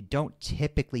something that you don't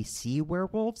typically see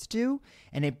werewolves do,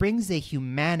 and it brings a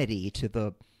humanity to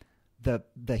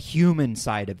the human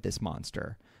side of this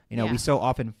monster. We so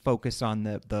often focus on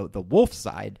the wolf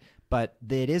side, but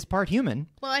it is part human.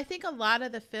 Well, I think a lot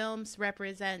of the films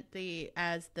represent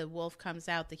as the wolf comes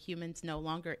out, the human's no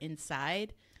longer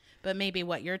inside. But maybe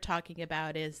what you're talking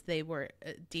about is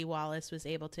Dee Wallace was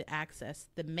able to access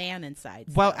the man inside.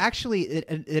 Well, actually,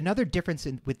 another difference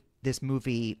with this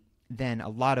movie than a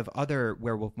lot of other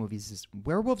werewolf movies is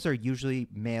werewolves are usually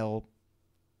male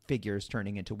figures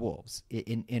turning into wolves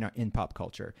in pop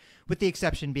culture, with the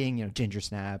exception being Ginger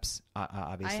Snaps,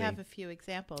 obviously. I have a few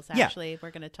examples actually.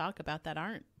 We're going to talk about that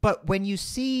aren't. But when you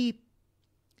see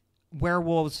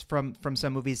werewolves from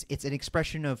some movies, it's an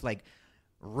expression of like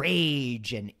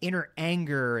rage and inner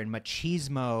anger and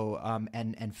machismo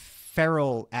and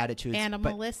feral attitudes,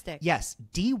 animalistic. But yes,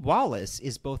 Dee Wallace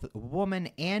is both a woman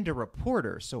and a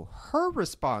reporter, so her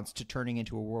response to turning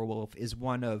into a werewolf is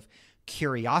one of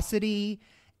curiosity.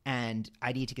 And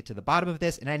I need to get to the bottom of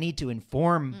this, and I need to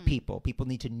inform people. People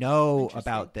need to know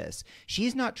about this.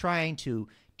 She's not trying to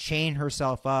chain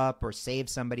herself up or save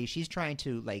somebody. She's trying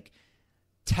to like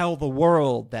tell the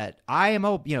world that I am,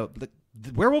 the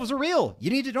werewolves are real.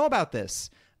 You need to know about this.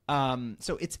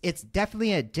 So it's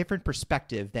definitely a different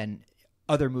perspective than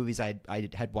other movies I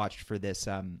had watched for this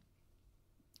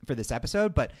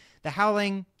episode. But The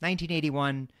Howling,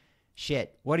 1981.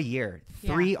 Shit, what a year.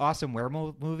 3 awesome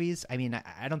werewolf movies. I mean,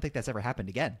 I don't think that's ever happened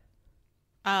again.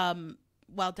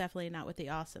 Well, definitely not with the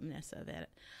awesomeness of it.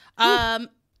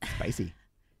 Spicy.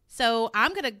 So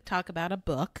I'm going to talk about a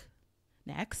book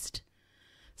next.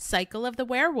 Cycle of the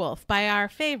Werewolf by our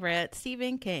favorite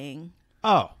Stephen King.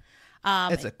 Oh,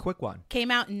 it's a quick one.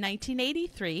 Came out in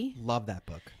 1983. Love that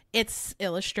book. It's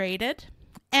illustrated,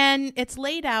 and it's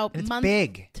laid out month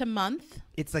big. To month.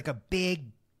 It's like a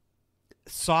big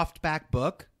softback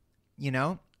book,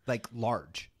 like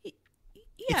large. Yeah.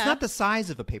 It's not the size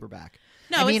of a paperback.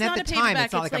 No, I mean, it's not at the a time, paperback.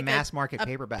 it's not like a mass market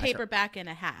paperback. Paperback and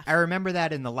a half. I remember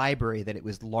that in the library that it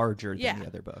was larger than the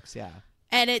other books. Yeah.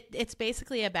 And it's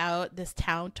basically about this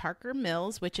town, Tarker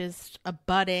Mills, which is a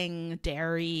budding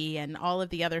dairy, and all of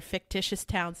the other fictitious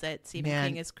towns that Stephen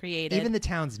King has created. Even the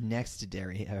towns next to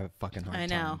Derry have a fucking hard time. I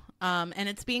know. And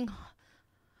it's being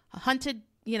hunted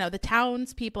the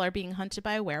townspeople are being hunted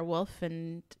by a werewolf,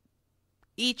 and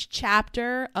each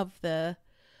chapter of the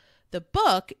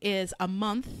book is a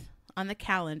month on the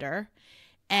calendar,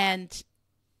 and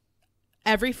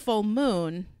every full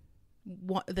moon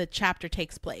the chapter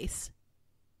takes place.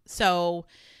 So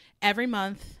every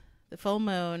month, the full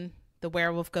moon, the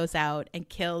werewolf goes out and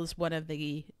kills one of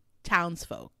the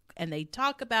townsfolk, and they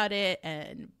talk about it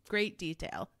in great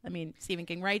detail. I mean, Stephen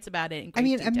King writes about it in great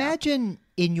detail. Imagine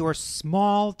in your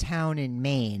small town in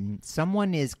Maine,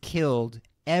 someone is killed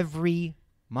every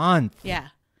month. Yeah.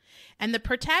 And the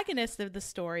protagonist of the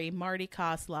story, Marty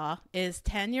Coslaw, is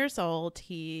 10 years old.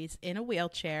 He's in a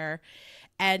wheelchair.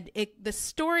 And the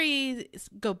stories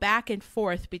go back and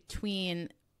forth between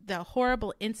the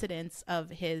horrible incidents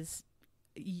of his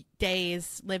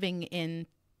days living in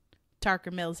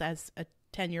Tarker Mills as a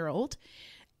 10-year-old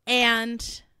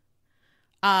and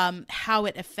how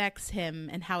it affects him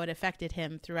and how it affected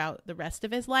him throughout the rest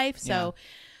of his life. So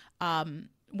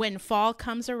when fall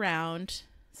comes around,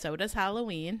 so does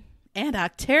Halloween and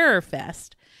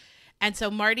Octerrorfest. And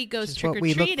so Marty goes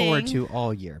trick-or-treating. What we look forward to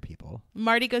all year, people.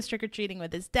 Marty goes trick-or-treating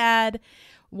with his dad.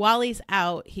 While he's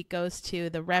out, he goes to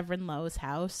the Reverend Lowe's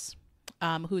house,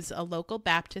 who's a local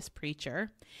Baptist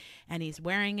preacher, and he's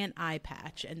wearing an eye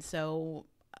patch. And so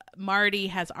Marty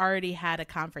has already had a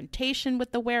confrontation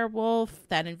with the werewolf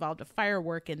that involved a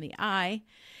firework in the eye.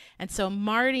 And so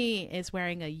Marty is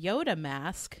wearing a Yoda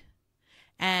mask,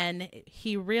 and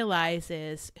he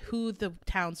realizes who the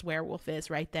town's werewolf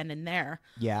is right then and there.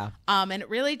 Yeah. And it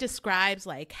really describes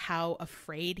like how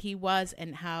afraid he was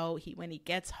and how when he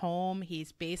gets home,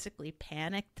 he's basically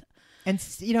panicked. And,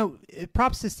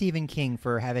 props to Stephen King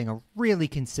for having a really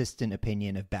consistent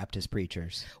opinion of Baptist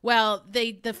preachers. Well,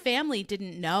 the family he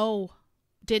didn't know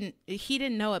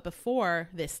it before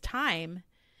this time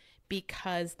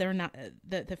because they're not,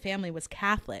 the family was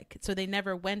Catholic. So they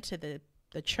never went to the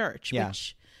church,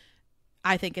 which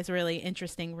I think is a really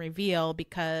interesting reveal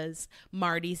because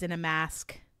Marty's in a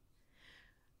mask.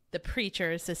 The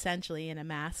preacher is essentially in a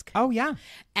mask. Oh, yeah.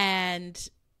 And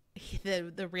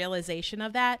the realization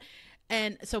of that.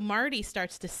 And so Marty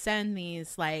starts to send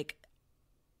these like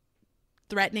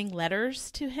threatening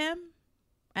letters to him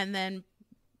and then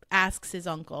asks his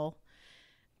uncle,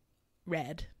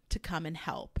 Red, to come and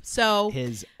help. So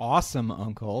his awesome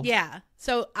uncle. Yeah.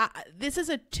 So this is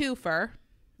a twofer.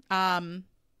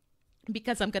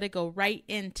 Because I'm going to go right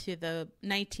into the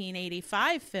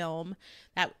 1985 film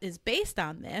that is based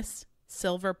on this,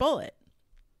 Silver Bullet,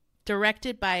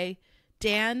 directed by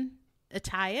Dan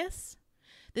Attias.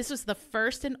 This was the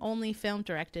first and only film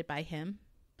directed by him.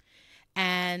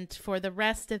 And for the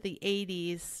rest of the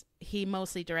 80s, he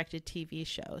mostly directed TV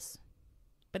shows.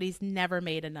 But he's never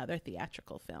made another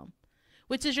theatrical film.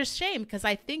 Which is just a shame because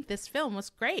I think this film was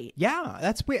great. Yeah,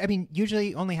 that's weird. I mean,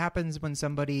 usually only happens when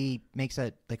somebody makes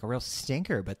a real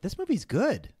stinker, but this movie's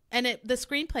good. And the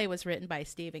screenplay was written by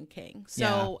Stephen King.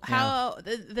 So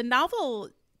the novel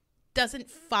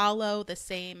doesn't follow the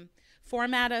same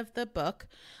format of the book.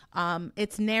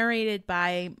 It's narrated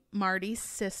by Marty's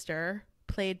sister,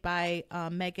 played by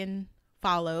Megan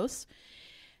Follows.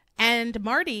 And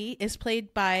Marty is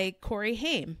played by Corey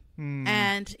Haim.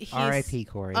 And he's R.I.P.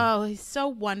 Corey. Oh, he's so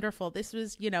wonderful. This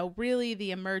was, really the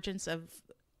emergence of,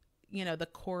 the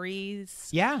Coreys.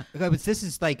 Yeah. This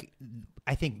is like,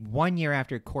 I think 1 year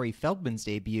after Corey Feldman's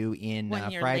debut in 1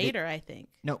 year Friday. Later, I think.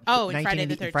 No. In Friday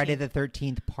the 13th. Friday the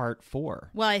 13th, Part 4.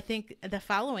 Well, I think the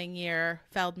following year,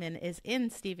 Feldman is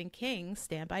in Stephen King's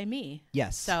Stand By Me.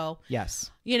 Yes. So, yes.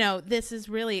 This is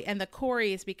really, and the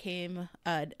Coreys became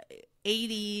an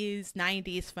 80s,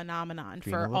 90s phenomenon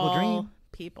Dream for a little all dream.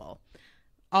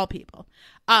 All people.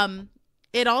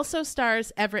 It also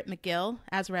stars Everett McGill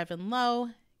as Reverend Lowe,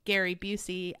 Gary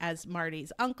Busey as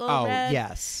Marty's uncle, Red,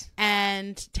 yes,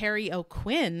 and Terry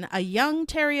O'Quinn, a young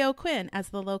Terry O'Quinn as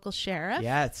the local sheriff.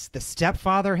 Yeah, it's the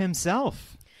stepfather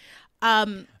himself.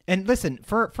 And listen,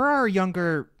 for our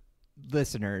younger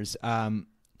listeners, I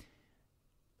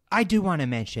do want to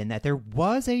mention that there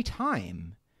was a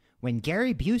time when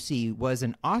Gary Busey was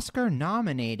an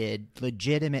Oscar-nominated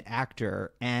legitimate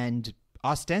actor and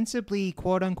ostensibly,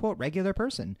 quote-unquote, regular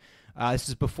person. This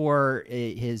is before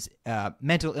his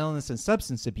mental illness and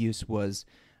substance abuse was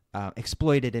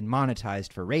exploited and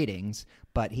monetized for ratings,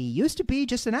 but he used to be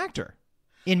just an actor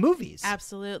in movies.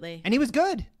 Absolutely. And he was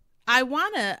good. I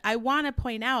wanna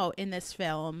point out in this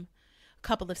film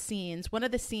couple of scenes. One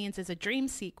of the scenes is a dream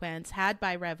sequence had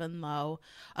by Reverend Lowe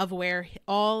of where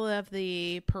all of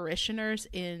the parishioners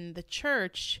in the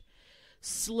church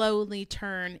slowly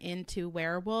turn into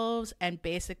werewolves and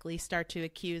basically start to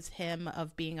accuse him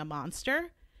of being a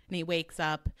monster. And he wakes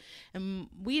up, and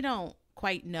we don't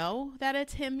quite know that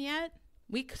it's him yet.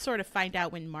 We sort of find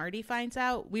out when Marty finds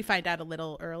out. We find out a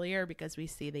little earlier because we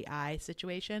see the eye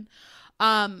situation.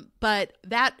 But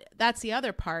that's the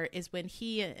other part is when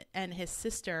he and his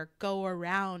sister go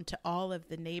around to all of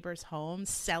the neighbors' homes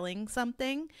selling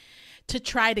something to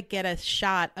try to get a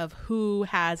shot of who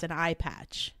has an eye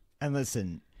patch. And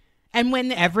listen, and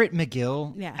when Everett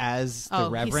McGill as the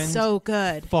Reverend, he's so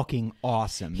good, fucking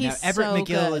awesome. He's now, Everett so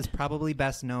McGill good. is probably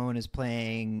best known as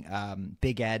playing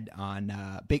Big Ed on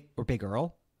Big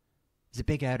Earl. Is it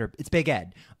Big Ed or it's Big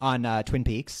Ed on Twin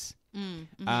Peaks?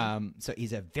 So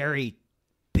he's a very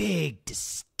big,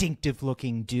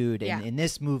 distinctive-looking dude, and in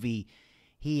this movie,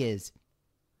 he is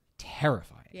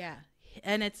terrifying. Yeah,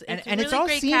 and it's and really it's all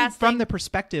great seen casting. from the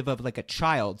perspective of like a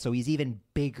child, so he's even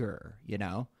bigger, you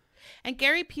know. And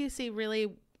Gary Busey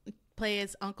really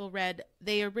plays Uncle Red.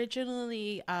 They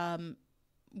originally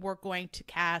were going to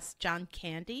cast John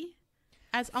Candy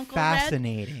as Uncle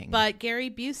Fascinating. Red, but Gary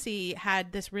Busey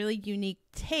had this really unique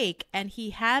take, and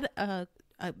he had a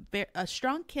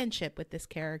strong kinship with this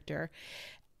character.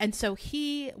 And so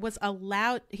he was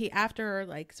allowed, after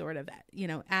like sort of,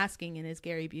 asking in his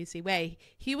Gary Busey way,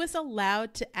 he was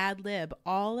allowed to ad lib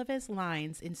all of his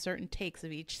lines in certain takes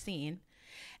of each scene.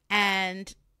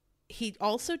 And he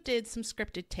also did some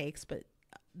scripted takes, but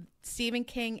Stephen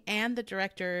King and the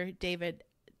director,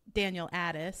 Daniel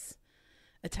Attias,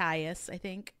 I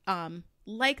think,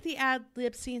 like the ad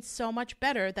lib scenes so much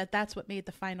better that's what made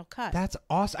the final cut. That's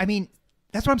awesome. I mean,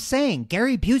 that's what I'm saying.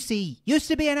 Gary Busey used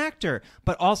to be an actor,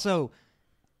 but also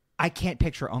I can't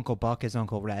picture Uncle Buck as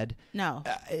Uncle Red. No.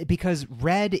 Because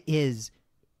Red is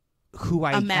who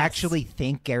I actually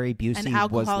think Gary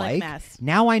Busey was like. Mess.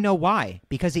 Now I know why.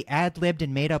 Because he ad-libbed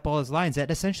and made up all his lines.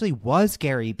 That essentially was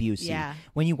Gary Busey. Yeah.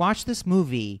 When you watch this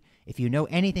movie, if you know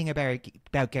anything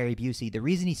about Gary Busey, the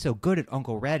reason he's so good at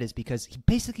Uncle Red is because he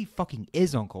basically fucking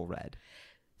is Uncle Red.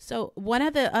 So one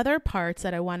of the other parts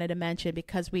that I wanted to mention,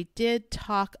 because we did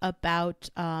talk about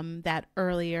that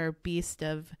earlier Beast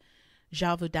of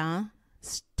Gévaudan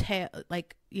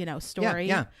story.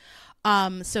 Yeah.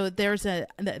 So there's a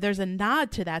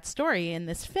nod to that story in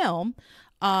this film,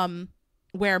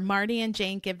 where Marty and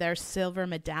Jane give their silver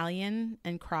medallion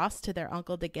and cross to their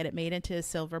uncle to get it made into a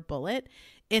silver bullet.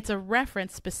 It's a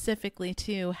reference specifically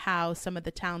to how some of the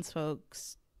townsfolk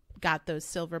got those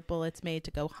silver bullets made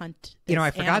to go hunt this I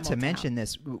forgot to animal mention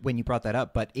this when you brought that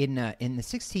up, but in the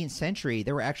 16th century,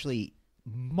 there were actually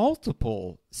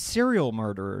multiple serial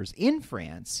murderers in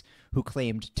France who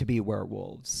claimed to be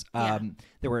werewolves.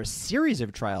 There were a series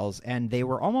of trials, and they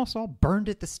were almost all burned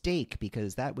at the stake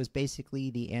because that was basically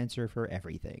the answer for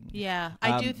everything. Yeah,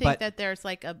 I do think that there's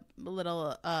like a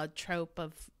little trope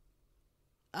of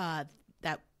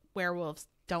that werewolves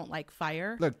don't like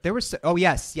fire. Look, there was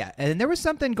and there was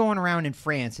something going around in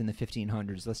France in the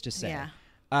 1500s. Let's just say, yeah.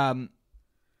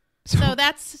 So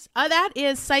that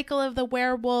is Cycle of the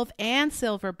Werewolf and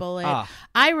Silver Bullet.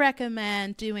 I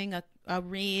recommend doing a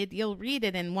read. You'll read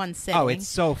it in one sitting. Oh,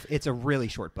 it's a really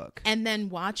short book. And then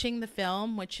watching the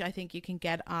film, which I think you can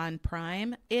get on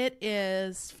Prime. It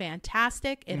is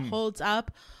fantastic. It holds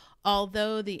up,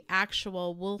 although the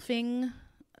actual wolfing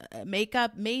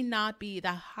makeup may not be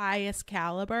the highest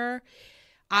caliber.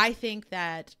 I think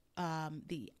that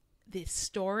the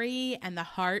story and the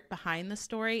heart behind the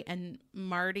story, and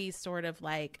Marty's sort of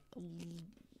like,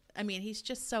 I mean, he's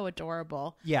just so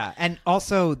adorable. Yeah, and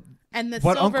also, and the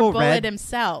silver bullet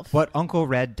himself. What Uncle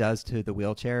Red does to the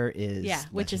wheelchair is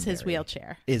which is his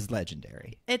wheelchair, is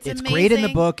legendary. It's amazing. Great in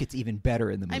the book. It's even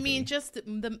better in the movie. I mean, just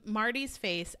the Marty's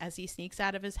face as he sneaks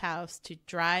out of his house to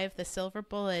drive the silver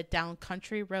bullet down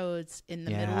country roads in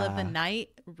the middle of the night,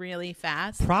 really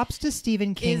fast. Props to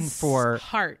Stephen King for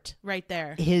heart right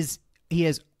there. He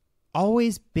has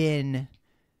always been,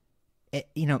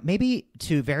 maybe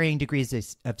to varying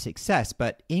degrees of success,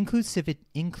 but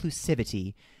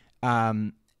inclusivity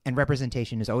and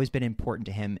representation has always been important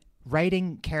to him.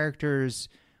 Writing characters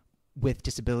with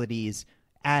disabilities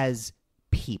as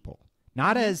people,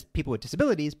 not as people with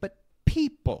disabilities, but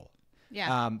people.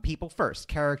 Yeah. People first,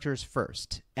 characters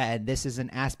first. And this is an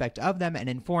aspect of them and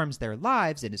informs their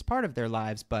lives and is part of their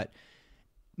lives. But,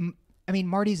 I mean,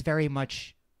 Marty's very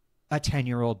much a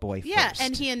 10-year-old boy first.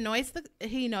 And he annoys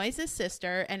his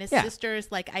sister, and his sister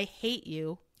is like, I hate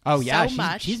you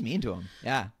much. She's mean to him.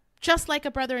 Yeah. Just like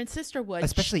a brother and sister would.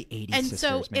 Especially 80s and sisters,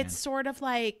 so man. It's sort of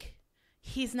like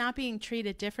he's not being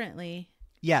treated differently.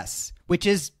 Yes, which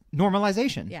is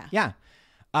normalization. Yeah. Yeah.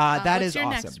 That is what's your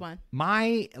awesome. next one?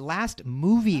 My last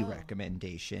movie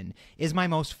recommendation is my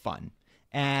most fun.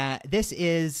 This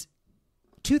is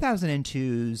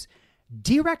 2002's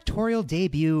directorial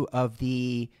debut of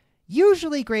the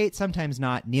usually great, sometimes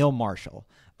not, Neil Marshall.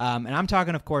 And I'm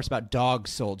talking, of course, about Dog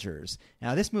Soldiers.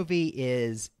 Now, this movie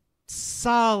is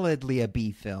solidly a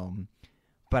B film,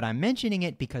 but I'm mentioning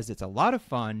it because it's a lot of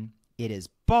fun. It is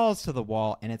balls to the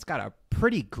wall, and it's got a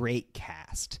pretty great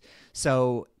cast.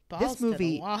 So Balls this movie,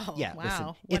 to the wall. yeah, Wow, listen,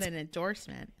 what an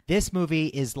endorsement. This movie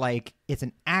is like, it's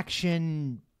an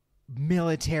action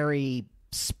military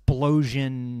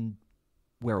explosion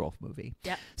werewolf movie.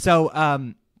 Yep. So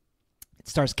it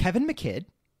stars Kevin McKidd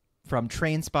from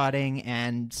Train Spotting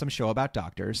and some show about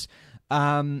doctors.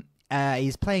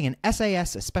 He's playing an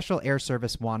SAS, a Special Air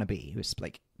Service wannabe, who's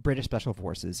like British Special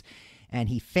Forces, and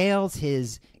he fails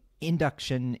his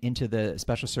induction into the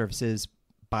Special Services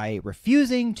by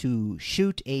refusing to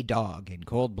shoot a dog in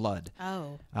cold blood.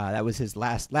 Oh. That was his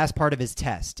last part of his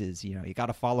test is, you got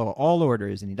to follow all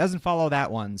orders, and he doesn't follow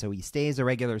that one, so he stays a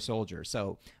regular soldier.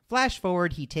 So flash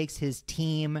forward, he takes his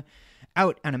team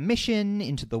out on a mission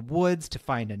into the woods to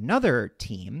find another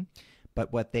team.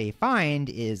 But what they find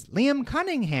is Liam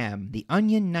Cunningham, the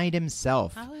Onion Knight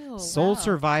himself, sole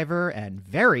survivor and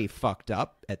very fucked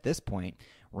up at this point,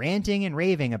 ranting and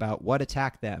raving about what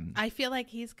attacked them. I feel like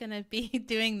he's going to be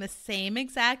doing the same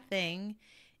exact thing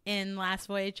in Last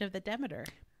Voyage of the Demeter.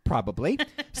 Probably.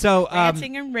 So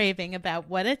ranting and raving about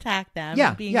what attacked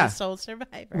them, being the sole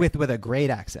survivor. With a great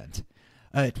accent.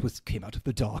 It came out of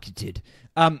the dark, it did.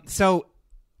 So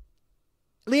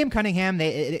Liam Cunningham,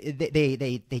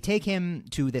 they take him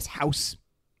to this house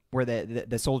where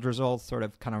the soldiers all sort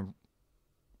of kind of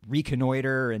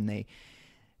reconnoiter, and they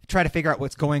try to figure out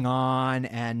what's going on,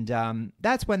 and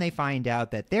that's when they find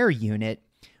out that their unit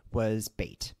was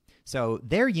bait. So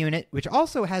their unit, which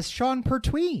also has Sean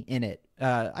Pertwee in it,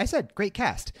 I said great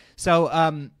cast.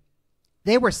 So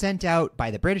they were sent out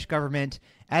by the British government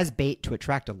as bait to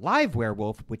attract a live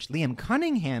werewolf, which Liam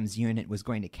Cunningham's unit was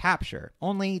going to capture.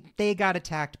 Only they got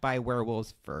attacked by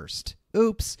werewolves first.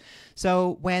 Oops.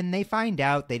 So when they find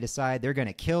out, they decide they're going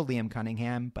to kill Liam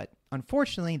Cunningham, but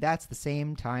unfortunately, that's the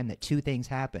same time that two things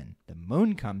happen. The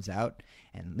moon comes out,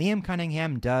 and Liam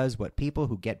Cunningham does what people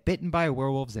who get bitten by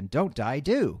werewolves and don't die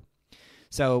do.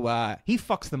 So he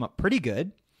fucks them up pretty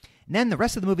good. And then the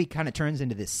rest of the movie kind of turns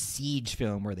into this siege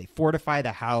film where they fortify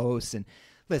the house. And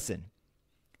listen,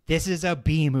 this is a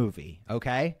B movie,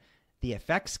 okay? The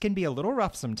effects can be a little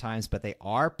rough sometimes, but they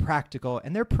are practical,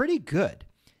 and they're pretty good.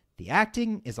 The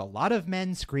acting is a lot of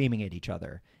men screaming at each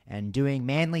other and doing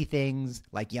manly things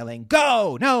like yelling,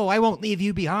 "Go! No, I won't leave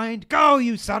you behind! Go,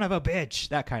 you son of a bitch!"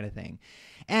 That kind of thing.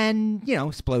 And,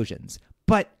 explosions.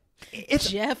 But it's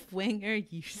Jeff Winger,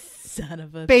 you son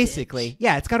of a basically, bitch.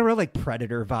 Yeah, it's got a real like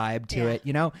Predator vibe to it,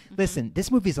 Mm-hmm. Listen, this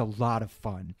movie's a lot of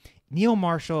fun. Neil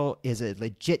Marshall is a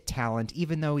legit talent,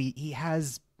 even though he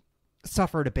has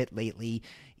suffered a bit lately.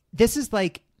 This is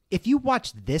like, if you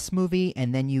watch this movie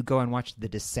and then you go and watch The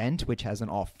Descent, which has an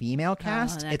all-female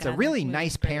cast, it's a really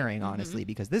nice pairing, honestly,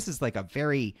 because this is like a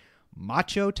very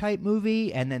macho type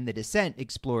movie, and then The Descent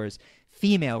explores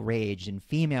female rage and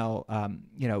female,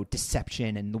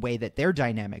 deception and the way that their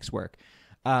dynamics work.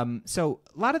 So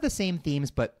a lot of the same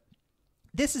themes, but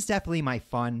this is definitely my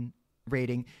fun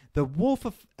rating. The wolf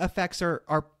effects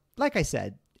are, like I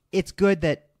said, it's good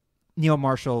that Neil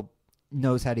Marshall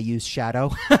knows how to use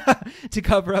shadow to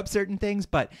cover up certain things,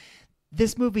 but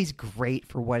this movie's great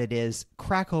for what it is.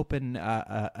 Crack open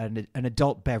an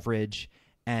adult beverage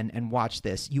and watch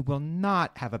this. You will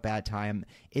not have a bad time.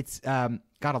 It's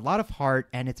got a lot of heart,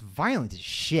 and it's violent as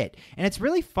shit. And it's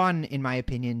really fun, in my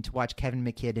opinion, to watch Kevin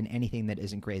McKidd in anything that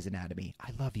isn't Grey's Anatomy.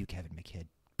 I love you, Kevin McKidd.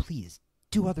 Please,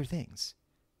 do other things.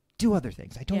 Do other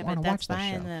things. I don't want to watch that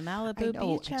show. In the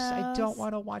Malibu Beach House. I don't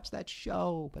want to watch that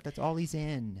show, but that's all he's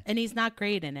in. And he's not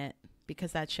great in it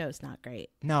because that show's not great.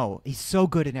 No, he's so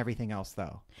good in everything else,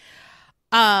 though.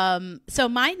 So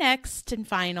my next and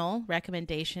final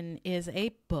recommendation is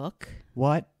a book.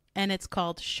 What? And it's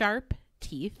called Sharp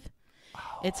Teeth.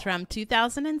 Oh. It's from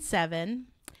 2007,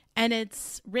 and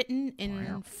it's written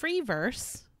in free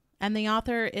verse, and the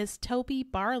author is Toby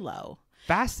Barlow.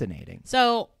 Fascinating.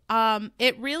 So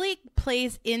it really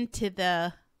plays into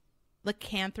the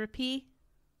lycanthropy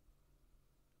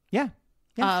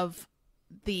of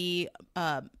the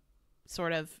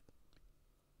sort of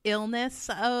illness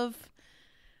of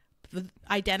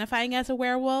identifying as a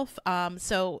werewolf.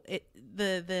 So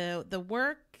the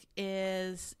work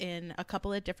is in a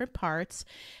couple of different parts,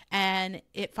 and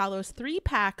it follows 3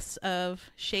 packs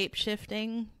of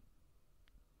shape-shifting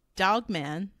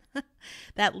dogmen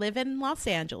that live in Los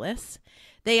Angeles.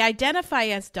 They identify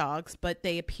as dogs, but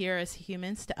they appear as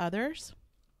humans to others.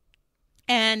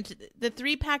 And the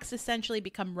 3 packs essentially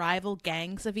become rival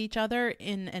gangs of each other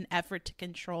in an effort to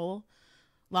control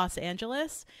Los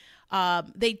Angeles.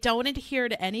 They don't adhere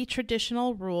to any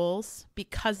traditional rules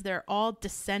because they're all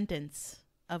descendants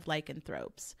of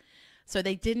lycanthropes. So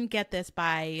they didn't get this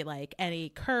by like any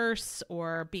curse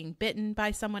or being bitten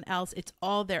by someone else. It's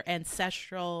all their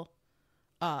ancestral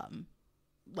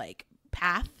like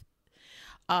path.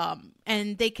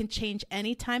 And they can change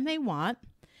anytime they want.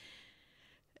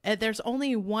 There's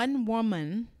only one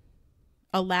woman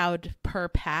allowed per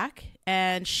pack,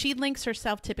 and she links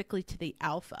herself typically to the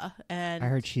alpha. And I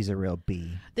heard she's a real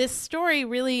bee. this story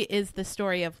really is the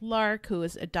story of Lark, who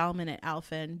is a dominant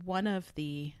alpha in one of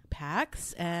the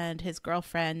packs, and his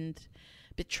girlfriend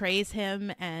betrays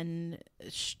him, and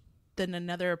then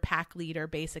another pack leader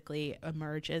basically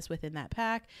emerges within that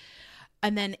pack.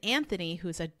 And then Anthony,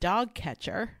 who's a dog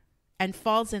catcher, and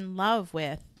falls in love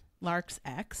with Lark's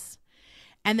ex,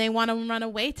 and they want to run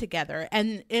away together.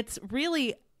 And it's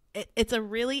a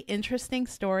really interesting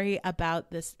story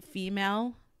about this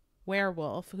female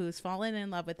werewolf who's fallen in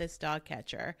love with this dog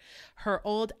catcher, her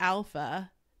old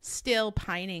alpha still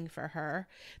pining for her,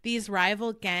 these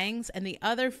rival gangs and the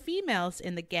other females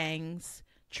in the gangs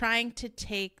trying to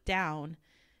take down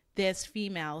this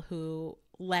female who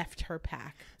left her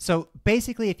pack. So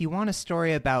basically, if you want a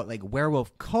story about like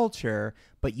werewolf culture,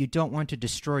 but you don't want to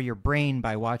destroy your brain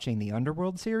by watching the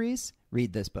Underworld series,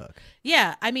 read this book.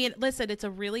 Yeah, I mean, listen, it's a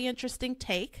really interesting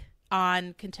take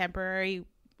on contemporary,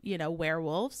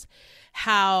 werewolves,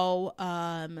 how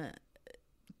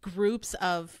groups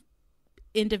of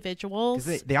individuals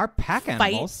they are pack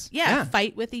animals.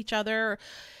 Fight with each other,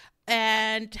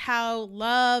 and how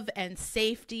love and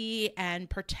safety and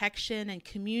protection and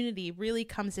community really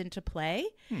comes into play.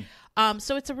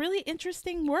 So it's a really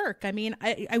interesting work. I mean,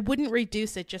 I wouldn't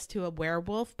reduce it just to a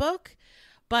werewolf book,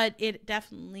 but it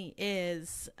definitely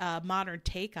is a modern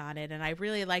take on it. And I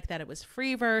really like that it was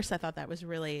free verse. I thought that was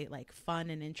really like fun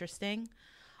and interesting.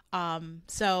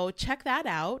 So check that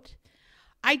out.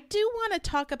 I do want to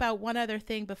talk about one other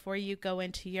thing before you go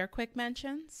into your quick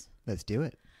mentions. Let's do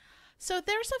it. So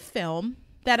there's a film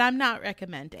that I'm not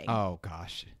recommending. Oh,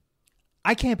 gosh.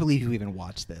 I can't believe you even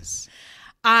watched this.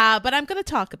 But I'm going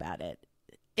to talk about it.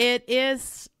 It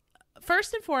is,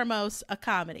 first and foremost, a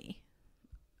comedy.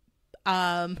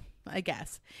 I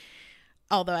guess.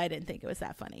 Although I didn't think it was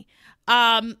that funny.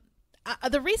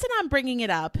 The reason I'm bringing it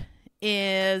up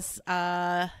is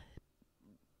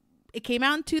it came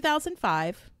out in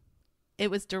 2005. It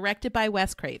was directed by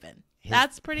Wes Craven.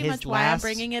 That's pretty much why I'm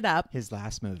bringing it up. His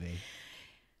last movie.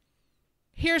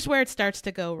 Here's where it starts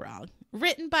to go wrong.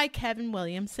 Written by Kevin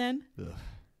Williamson. Ugh.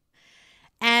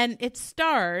 And it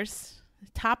stars,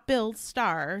 top billed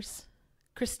stars,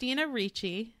 Christina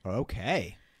Ricci.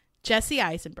 Okay. Jesse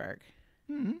Eisenberg.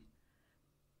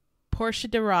 Portia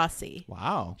de Rossi.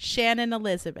 Wow. Shannon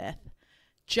Elizabeth.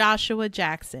 Joshua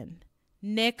Jackson.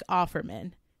 Nick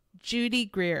Offerman. Judy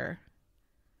Greer.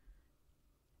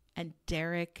 And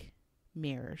Derek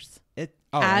Mears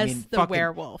as the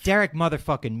werewolf. Derek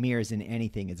motherfucking Mears in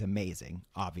anything is amazing,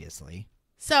 obviously.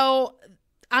 So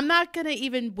I'm not going to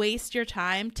even waste your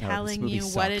time telling you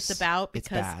sucks. what it's about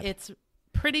because it's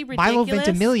pretty Milo ridiculous.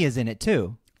 Ventimiglia's in it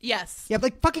too. Yes. Yeah,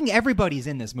 like fucking everybody's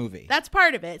in this movie. That's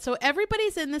part of it. So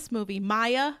everybody's in this movie.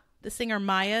 Maya, the singer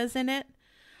Maya, is in it.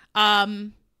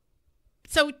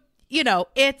 So,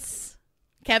 it's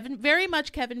very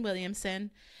much Kevin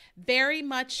Williamson. Very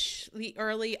much the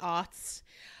early aughts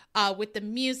with the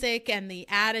music and the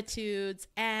attitudes.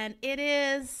 And it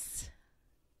is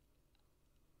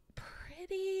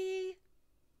pretty...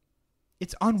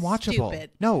 It's unwatchable.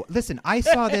 Stupid. No, listen, I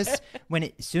saw this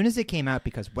as soon as it came out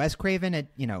because Wes Craven had,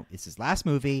 it's his last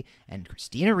movie and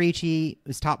Christina Ricci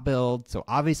was top billed. So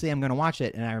obviously I'm going to watch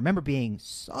it. And I remember being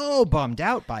so bummed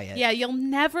out by it. Yeah, you'll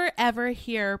never ever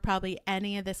hear probably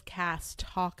any of this cast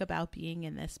talk about being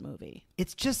in this movie.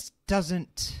 It just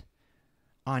doesn't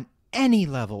on any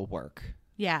level work.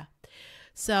 Yeah.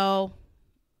 So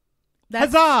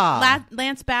that's Huzzah!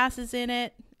 Lance Bass is in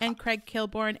it. And Craig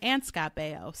Kilborn and Scott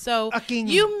Baio. So Fucking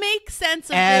you make sense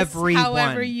of everyone. this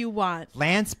however you want.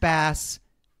 Lance Bass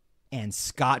and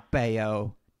Scott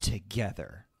Baio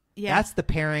together. Yeah. That's the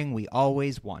pairing we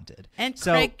always wanted. And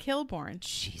Craig Kilborn.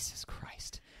 Jesus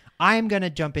Christ. I'm going to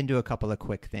jump into a couple of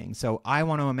quick things. So I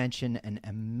want to mention an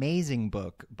amazing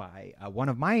book by one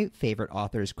of my favorite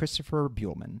authors, Christopher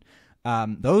Buehlman.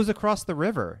 Those Across the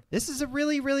River. This is a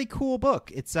really, really cool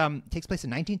book. It's takes place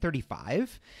in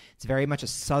 1935. It's very much a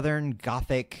Southern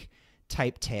Gothic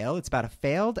type tale. It's about a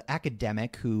failed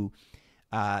academic who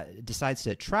decides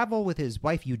to travel with his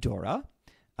wife Eudora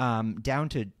down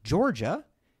to Georgia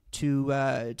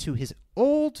to his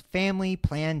old family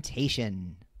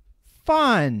plantation.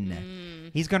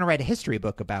 fun. He's going to write a history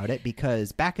book about it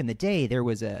because back in the day there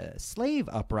was a slave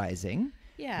uprising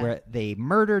where they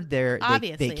murdered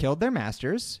they killed their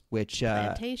masters, which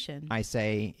plantation. I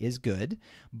say is good,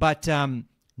 but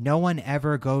no one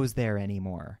ever goes there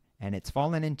anymore. And it's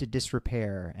fallen into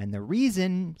disrepair. And the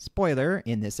reason, spoiler,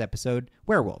 in this episode,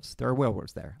 werewolves. There are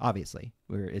werewolves there, obviously.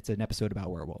 It's an episode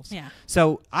about werewolves. Yeah.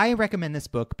 So I recommend this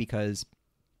book because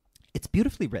it's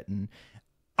beautifully written.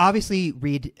 Obviously,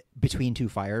 read Between Two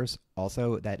Fires.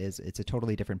 Also, it's a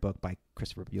totally different book by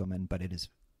Christopher Buehlman, but it is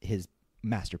his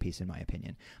masterpiece in my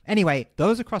opinion. Anyway,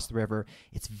 Those Across the River.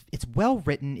 It's well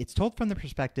written. It's told from the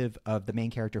perspective of the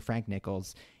main character, Frank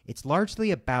Nichols. It's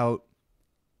largely about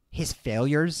his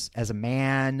failures as a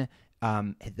man,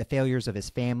 the failures of his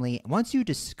family. Once you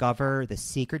discover the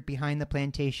secret behind the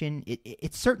plantation,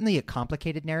 it's certainly a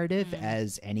complicated narrative,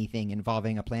 as anything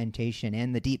involving a plantation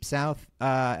in the Deep South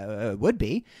would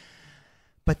be.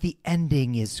 But the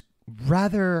ending is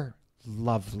rather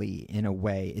lovely in a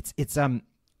way. It's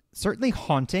certainly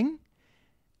haunting,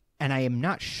 and I am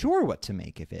not sure what to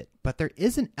make of it. But there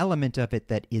is an element of it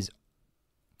that is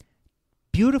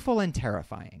beautiful and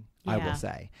terrifying. I will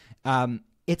say,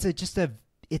 it's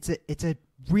a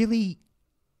really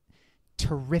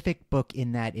terrific book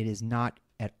in that it is not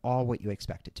at all what you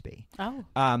expect it to be. Oh,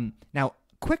 now,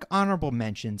 quick honorable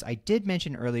mentions. I did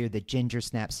mention earlier the Ginger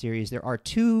Snap series. There are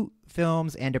 2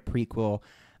 films and a prequel.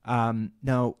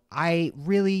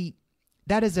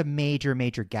 That is a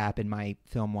major gap in my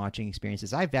film watching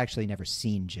experiences. I've actually never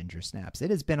seen Ginger Snaps. It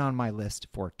has been on my list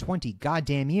for 20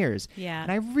 goddamn years. Yeah.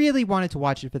 And I really wanted to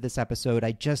watch it for this episode.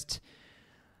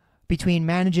 Between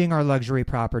managing our luxury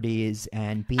properties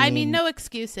and being no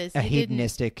excuses. a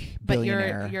hedonistic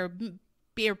billionaire. But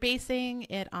you're basing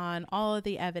it on all of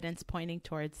the evidence pointing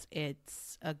towards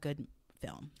it's a good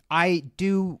film. I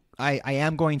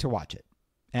am going to watch it.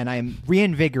 And I'm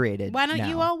reinvigorated. Why don't now.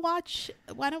 you all watch?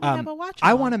 Why don't we have a watch?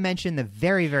 I want to mention the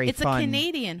very fun. It's a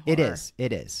Canadian horror.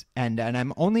 It is, and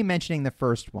I'm only mentioning the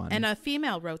first one. And a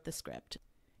female wrote the script.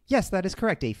 Yes, that is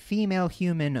correct. A female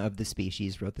human of the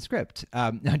species wrote the script.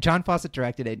 John Fawcett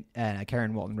directed it, and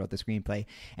Karen Walton wrote the screenplay.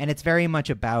 And it's very much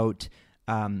about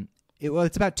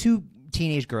it's about 2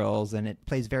 teenage girls, and it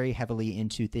plays very heavily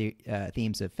into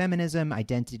themes of feminism,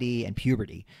 identity, and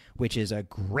puberty, which is a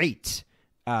great.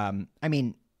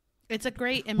 It's a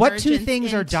great emergence. What 2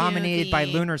 things are dominated by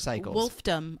lunar cycles?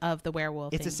 Wolfdom of the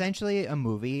werewolf. It's essentially a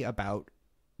movie about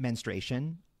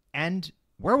menstruation and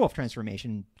werewolf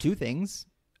transformation. 2 things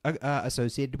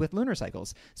associated with lunar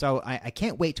cycles. So I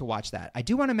can't wait to watch that. I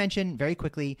do want to mention very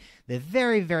quickly the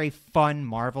very, very fun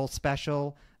Marvel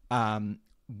special, Werewolf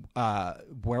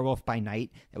by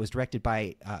Night, that was directed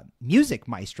by music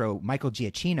maestro Michael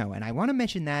Giacchino. And I want to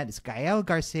mention that it's Gael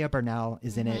Garcia Bernal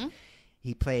is in it.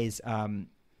 He plays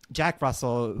Jack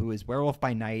Russell, who is Werewolf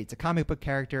by Night. It's a comic book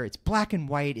character. It's black and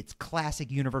white. It's classic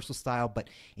Universal style. But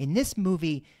in this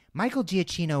movie, Michael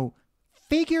Giacchino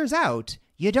figures out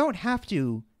you don't have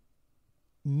to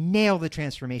nail the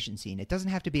transformation scene. It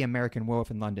doesn't have to be American Werewolf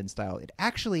in London style. It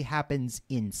actually happens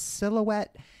in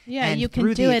silhouette. Yeah, and you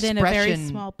can do it in a very expression-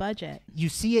 small budget. You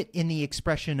see it in the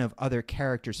expression of other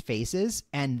characters' faces,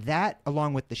 and that,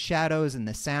 along with the shadows and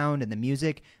the sound and the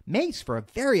music, makes for a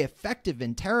very effective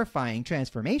and terrifying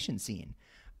transformation scene.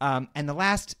 And the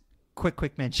last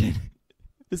quick mention,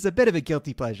 this is a bit of a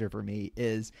guilty pleasure for me,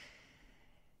 is,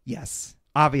 yes,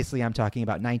 obviously I'm talking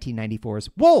about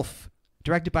 1994's Wolf,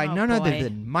 directed by none other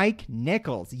than Mike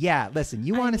Nichols. Yeah, listen,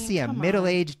 you want to see a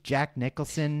middle-aged Jack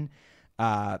Nicholson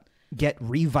get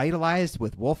revitalized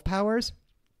with wolf powers?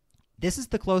 This is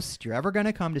the closest you're ever going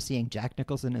to come to seeing Jack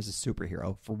Nicholson as a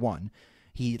superhero, for one.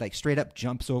 He, straight up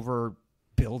jumps over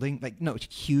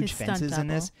huge fences in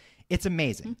this. It's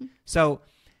amazing. So,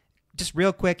 just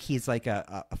real quick, he's like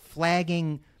a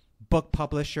flagging book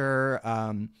publisher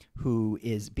who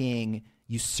is being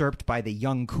usurped by the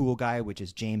young cool guy, which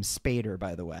is James Spader,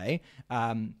 by the way.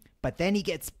 But then he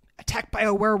gets attacked by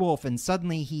a werewolf, and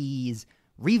suddenly he's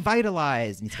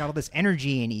revitalized, and he's got all this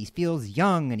energy, and he feels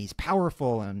young, and he's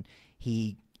powerful, and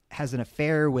he has an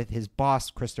affair with his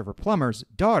boss, Christopher Plummer's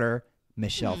daughter,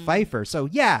 Michelle Pfeiffer. So,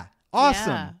 yeah,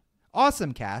 awesome. Yeah.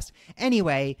 Awesome cast.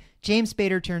 Anyway, James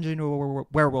Spader turns into a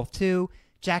werewolf, too.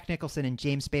 Jack Nicholson and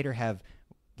James Spader have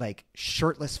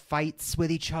shirtless fights with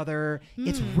each other.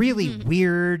 It's really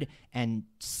weird and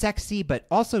sexy, but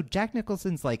also Jack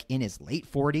Nicholson's in his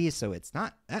late 40s, so it's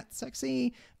not that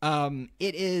sexy.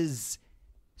 It is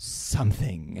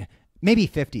something. Maybe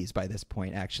 50s by this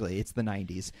point, actually. It's the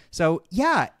 90s. So,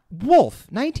 yeah, Wolf,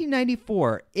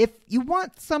 1994. If you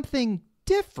want something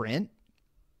different,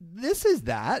 this is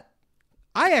that.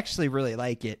 I actually really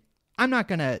like it. I'm not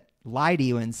going to lie to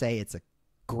you and say it's a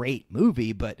great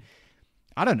movie, but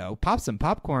I don't know, pop some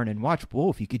popcorn and watch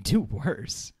Wolf. You could do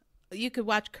worse. You could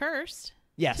watch Cursed.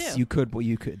 Yes, too. you could. Well,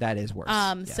 you could. That is worse.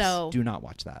 Yes. So do not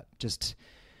watch that. Just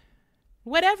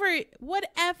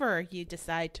whatever you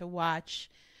decide to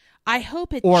watch, I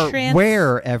hope it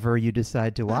wherever you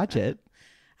decide to watch it.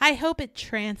 I hope it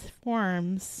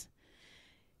transforms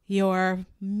your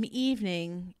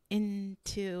evening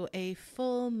into a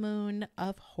full moon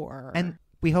of horror. And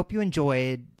we hope you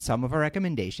enjoyed some of our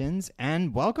recommendations.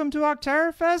 And welcome to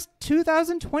Octerrorfest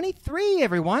 2023,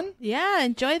 everyone. Yeah,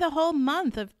 enjoy the whole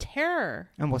month of terror.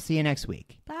 And we'll see you next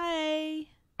week. Bye.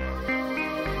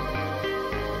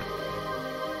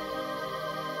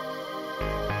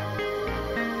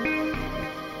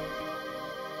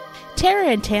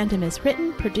 Terror in Tandem is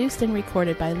written, produced, and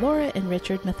recorded by Laura and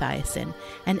Richard Mathiasen,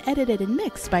 and edited and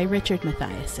mixed by Richard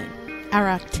Mathiasen.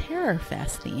 Our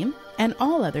Octerrorfest theme and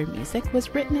all other music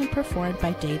was written and performed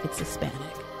by David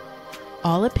Suspanic.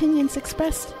 All opinions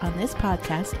expressed on this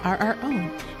podcast are our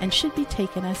own and should be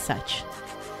taken as such.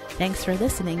 Thanks for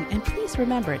listening, and please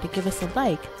remember to give us a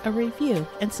like, a review,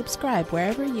 and subscribe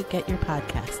wherever you get your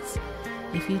podcasts.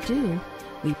 If you do,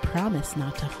 we promise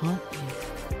not to haunt you.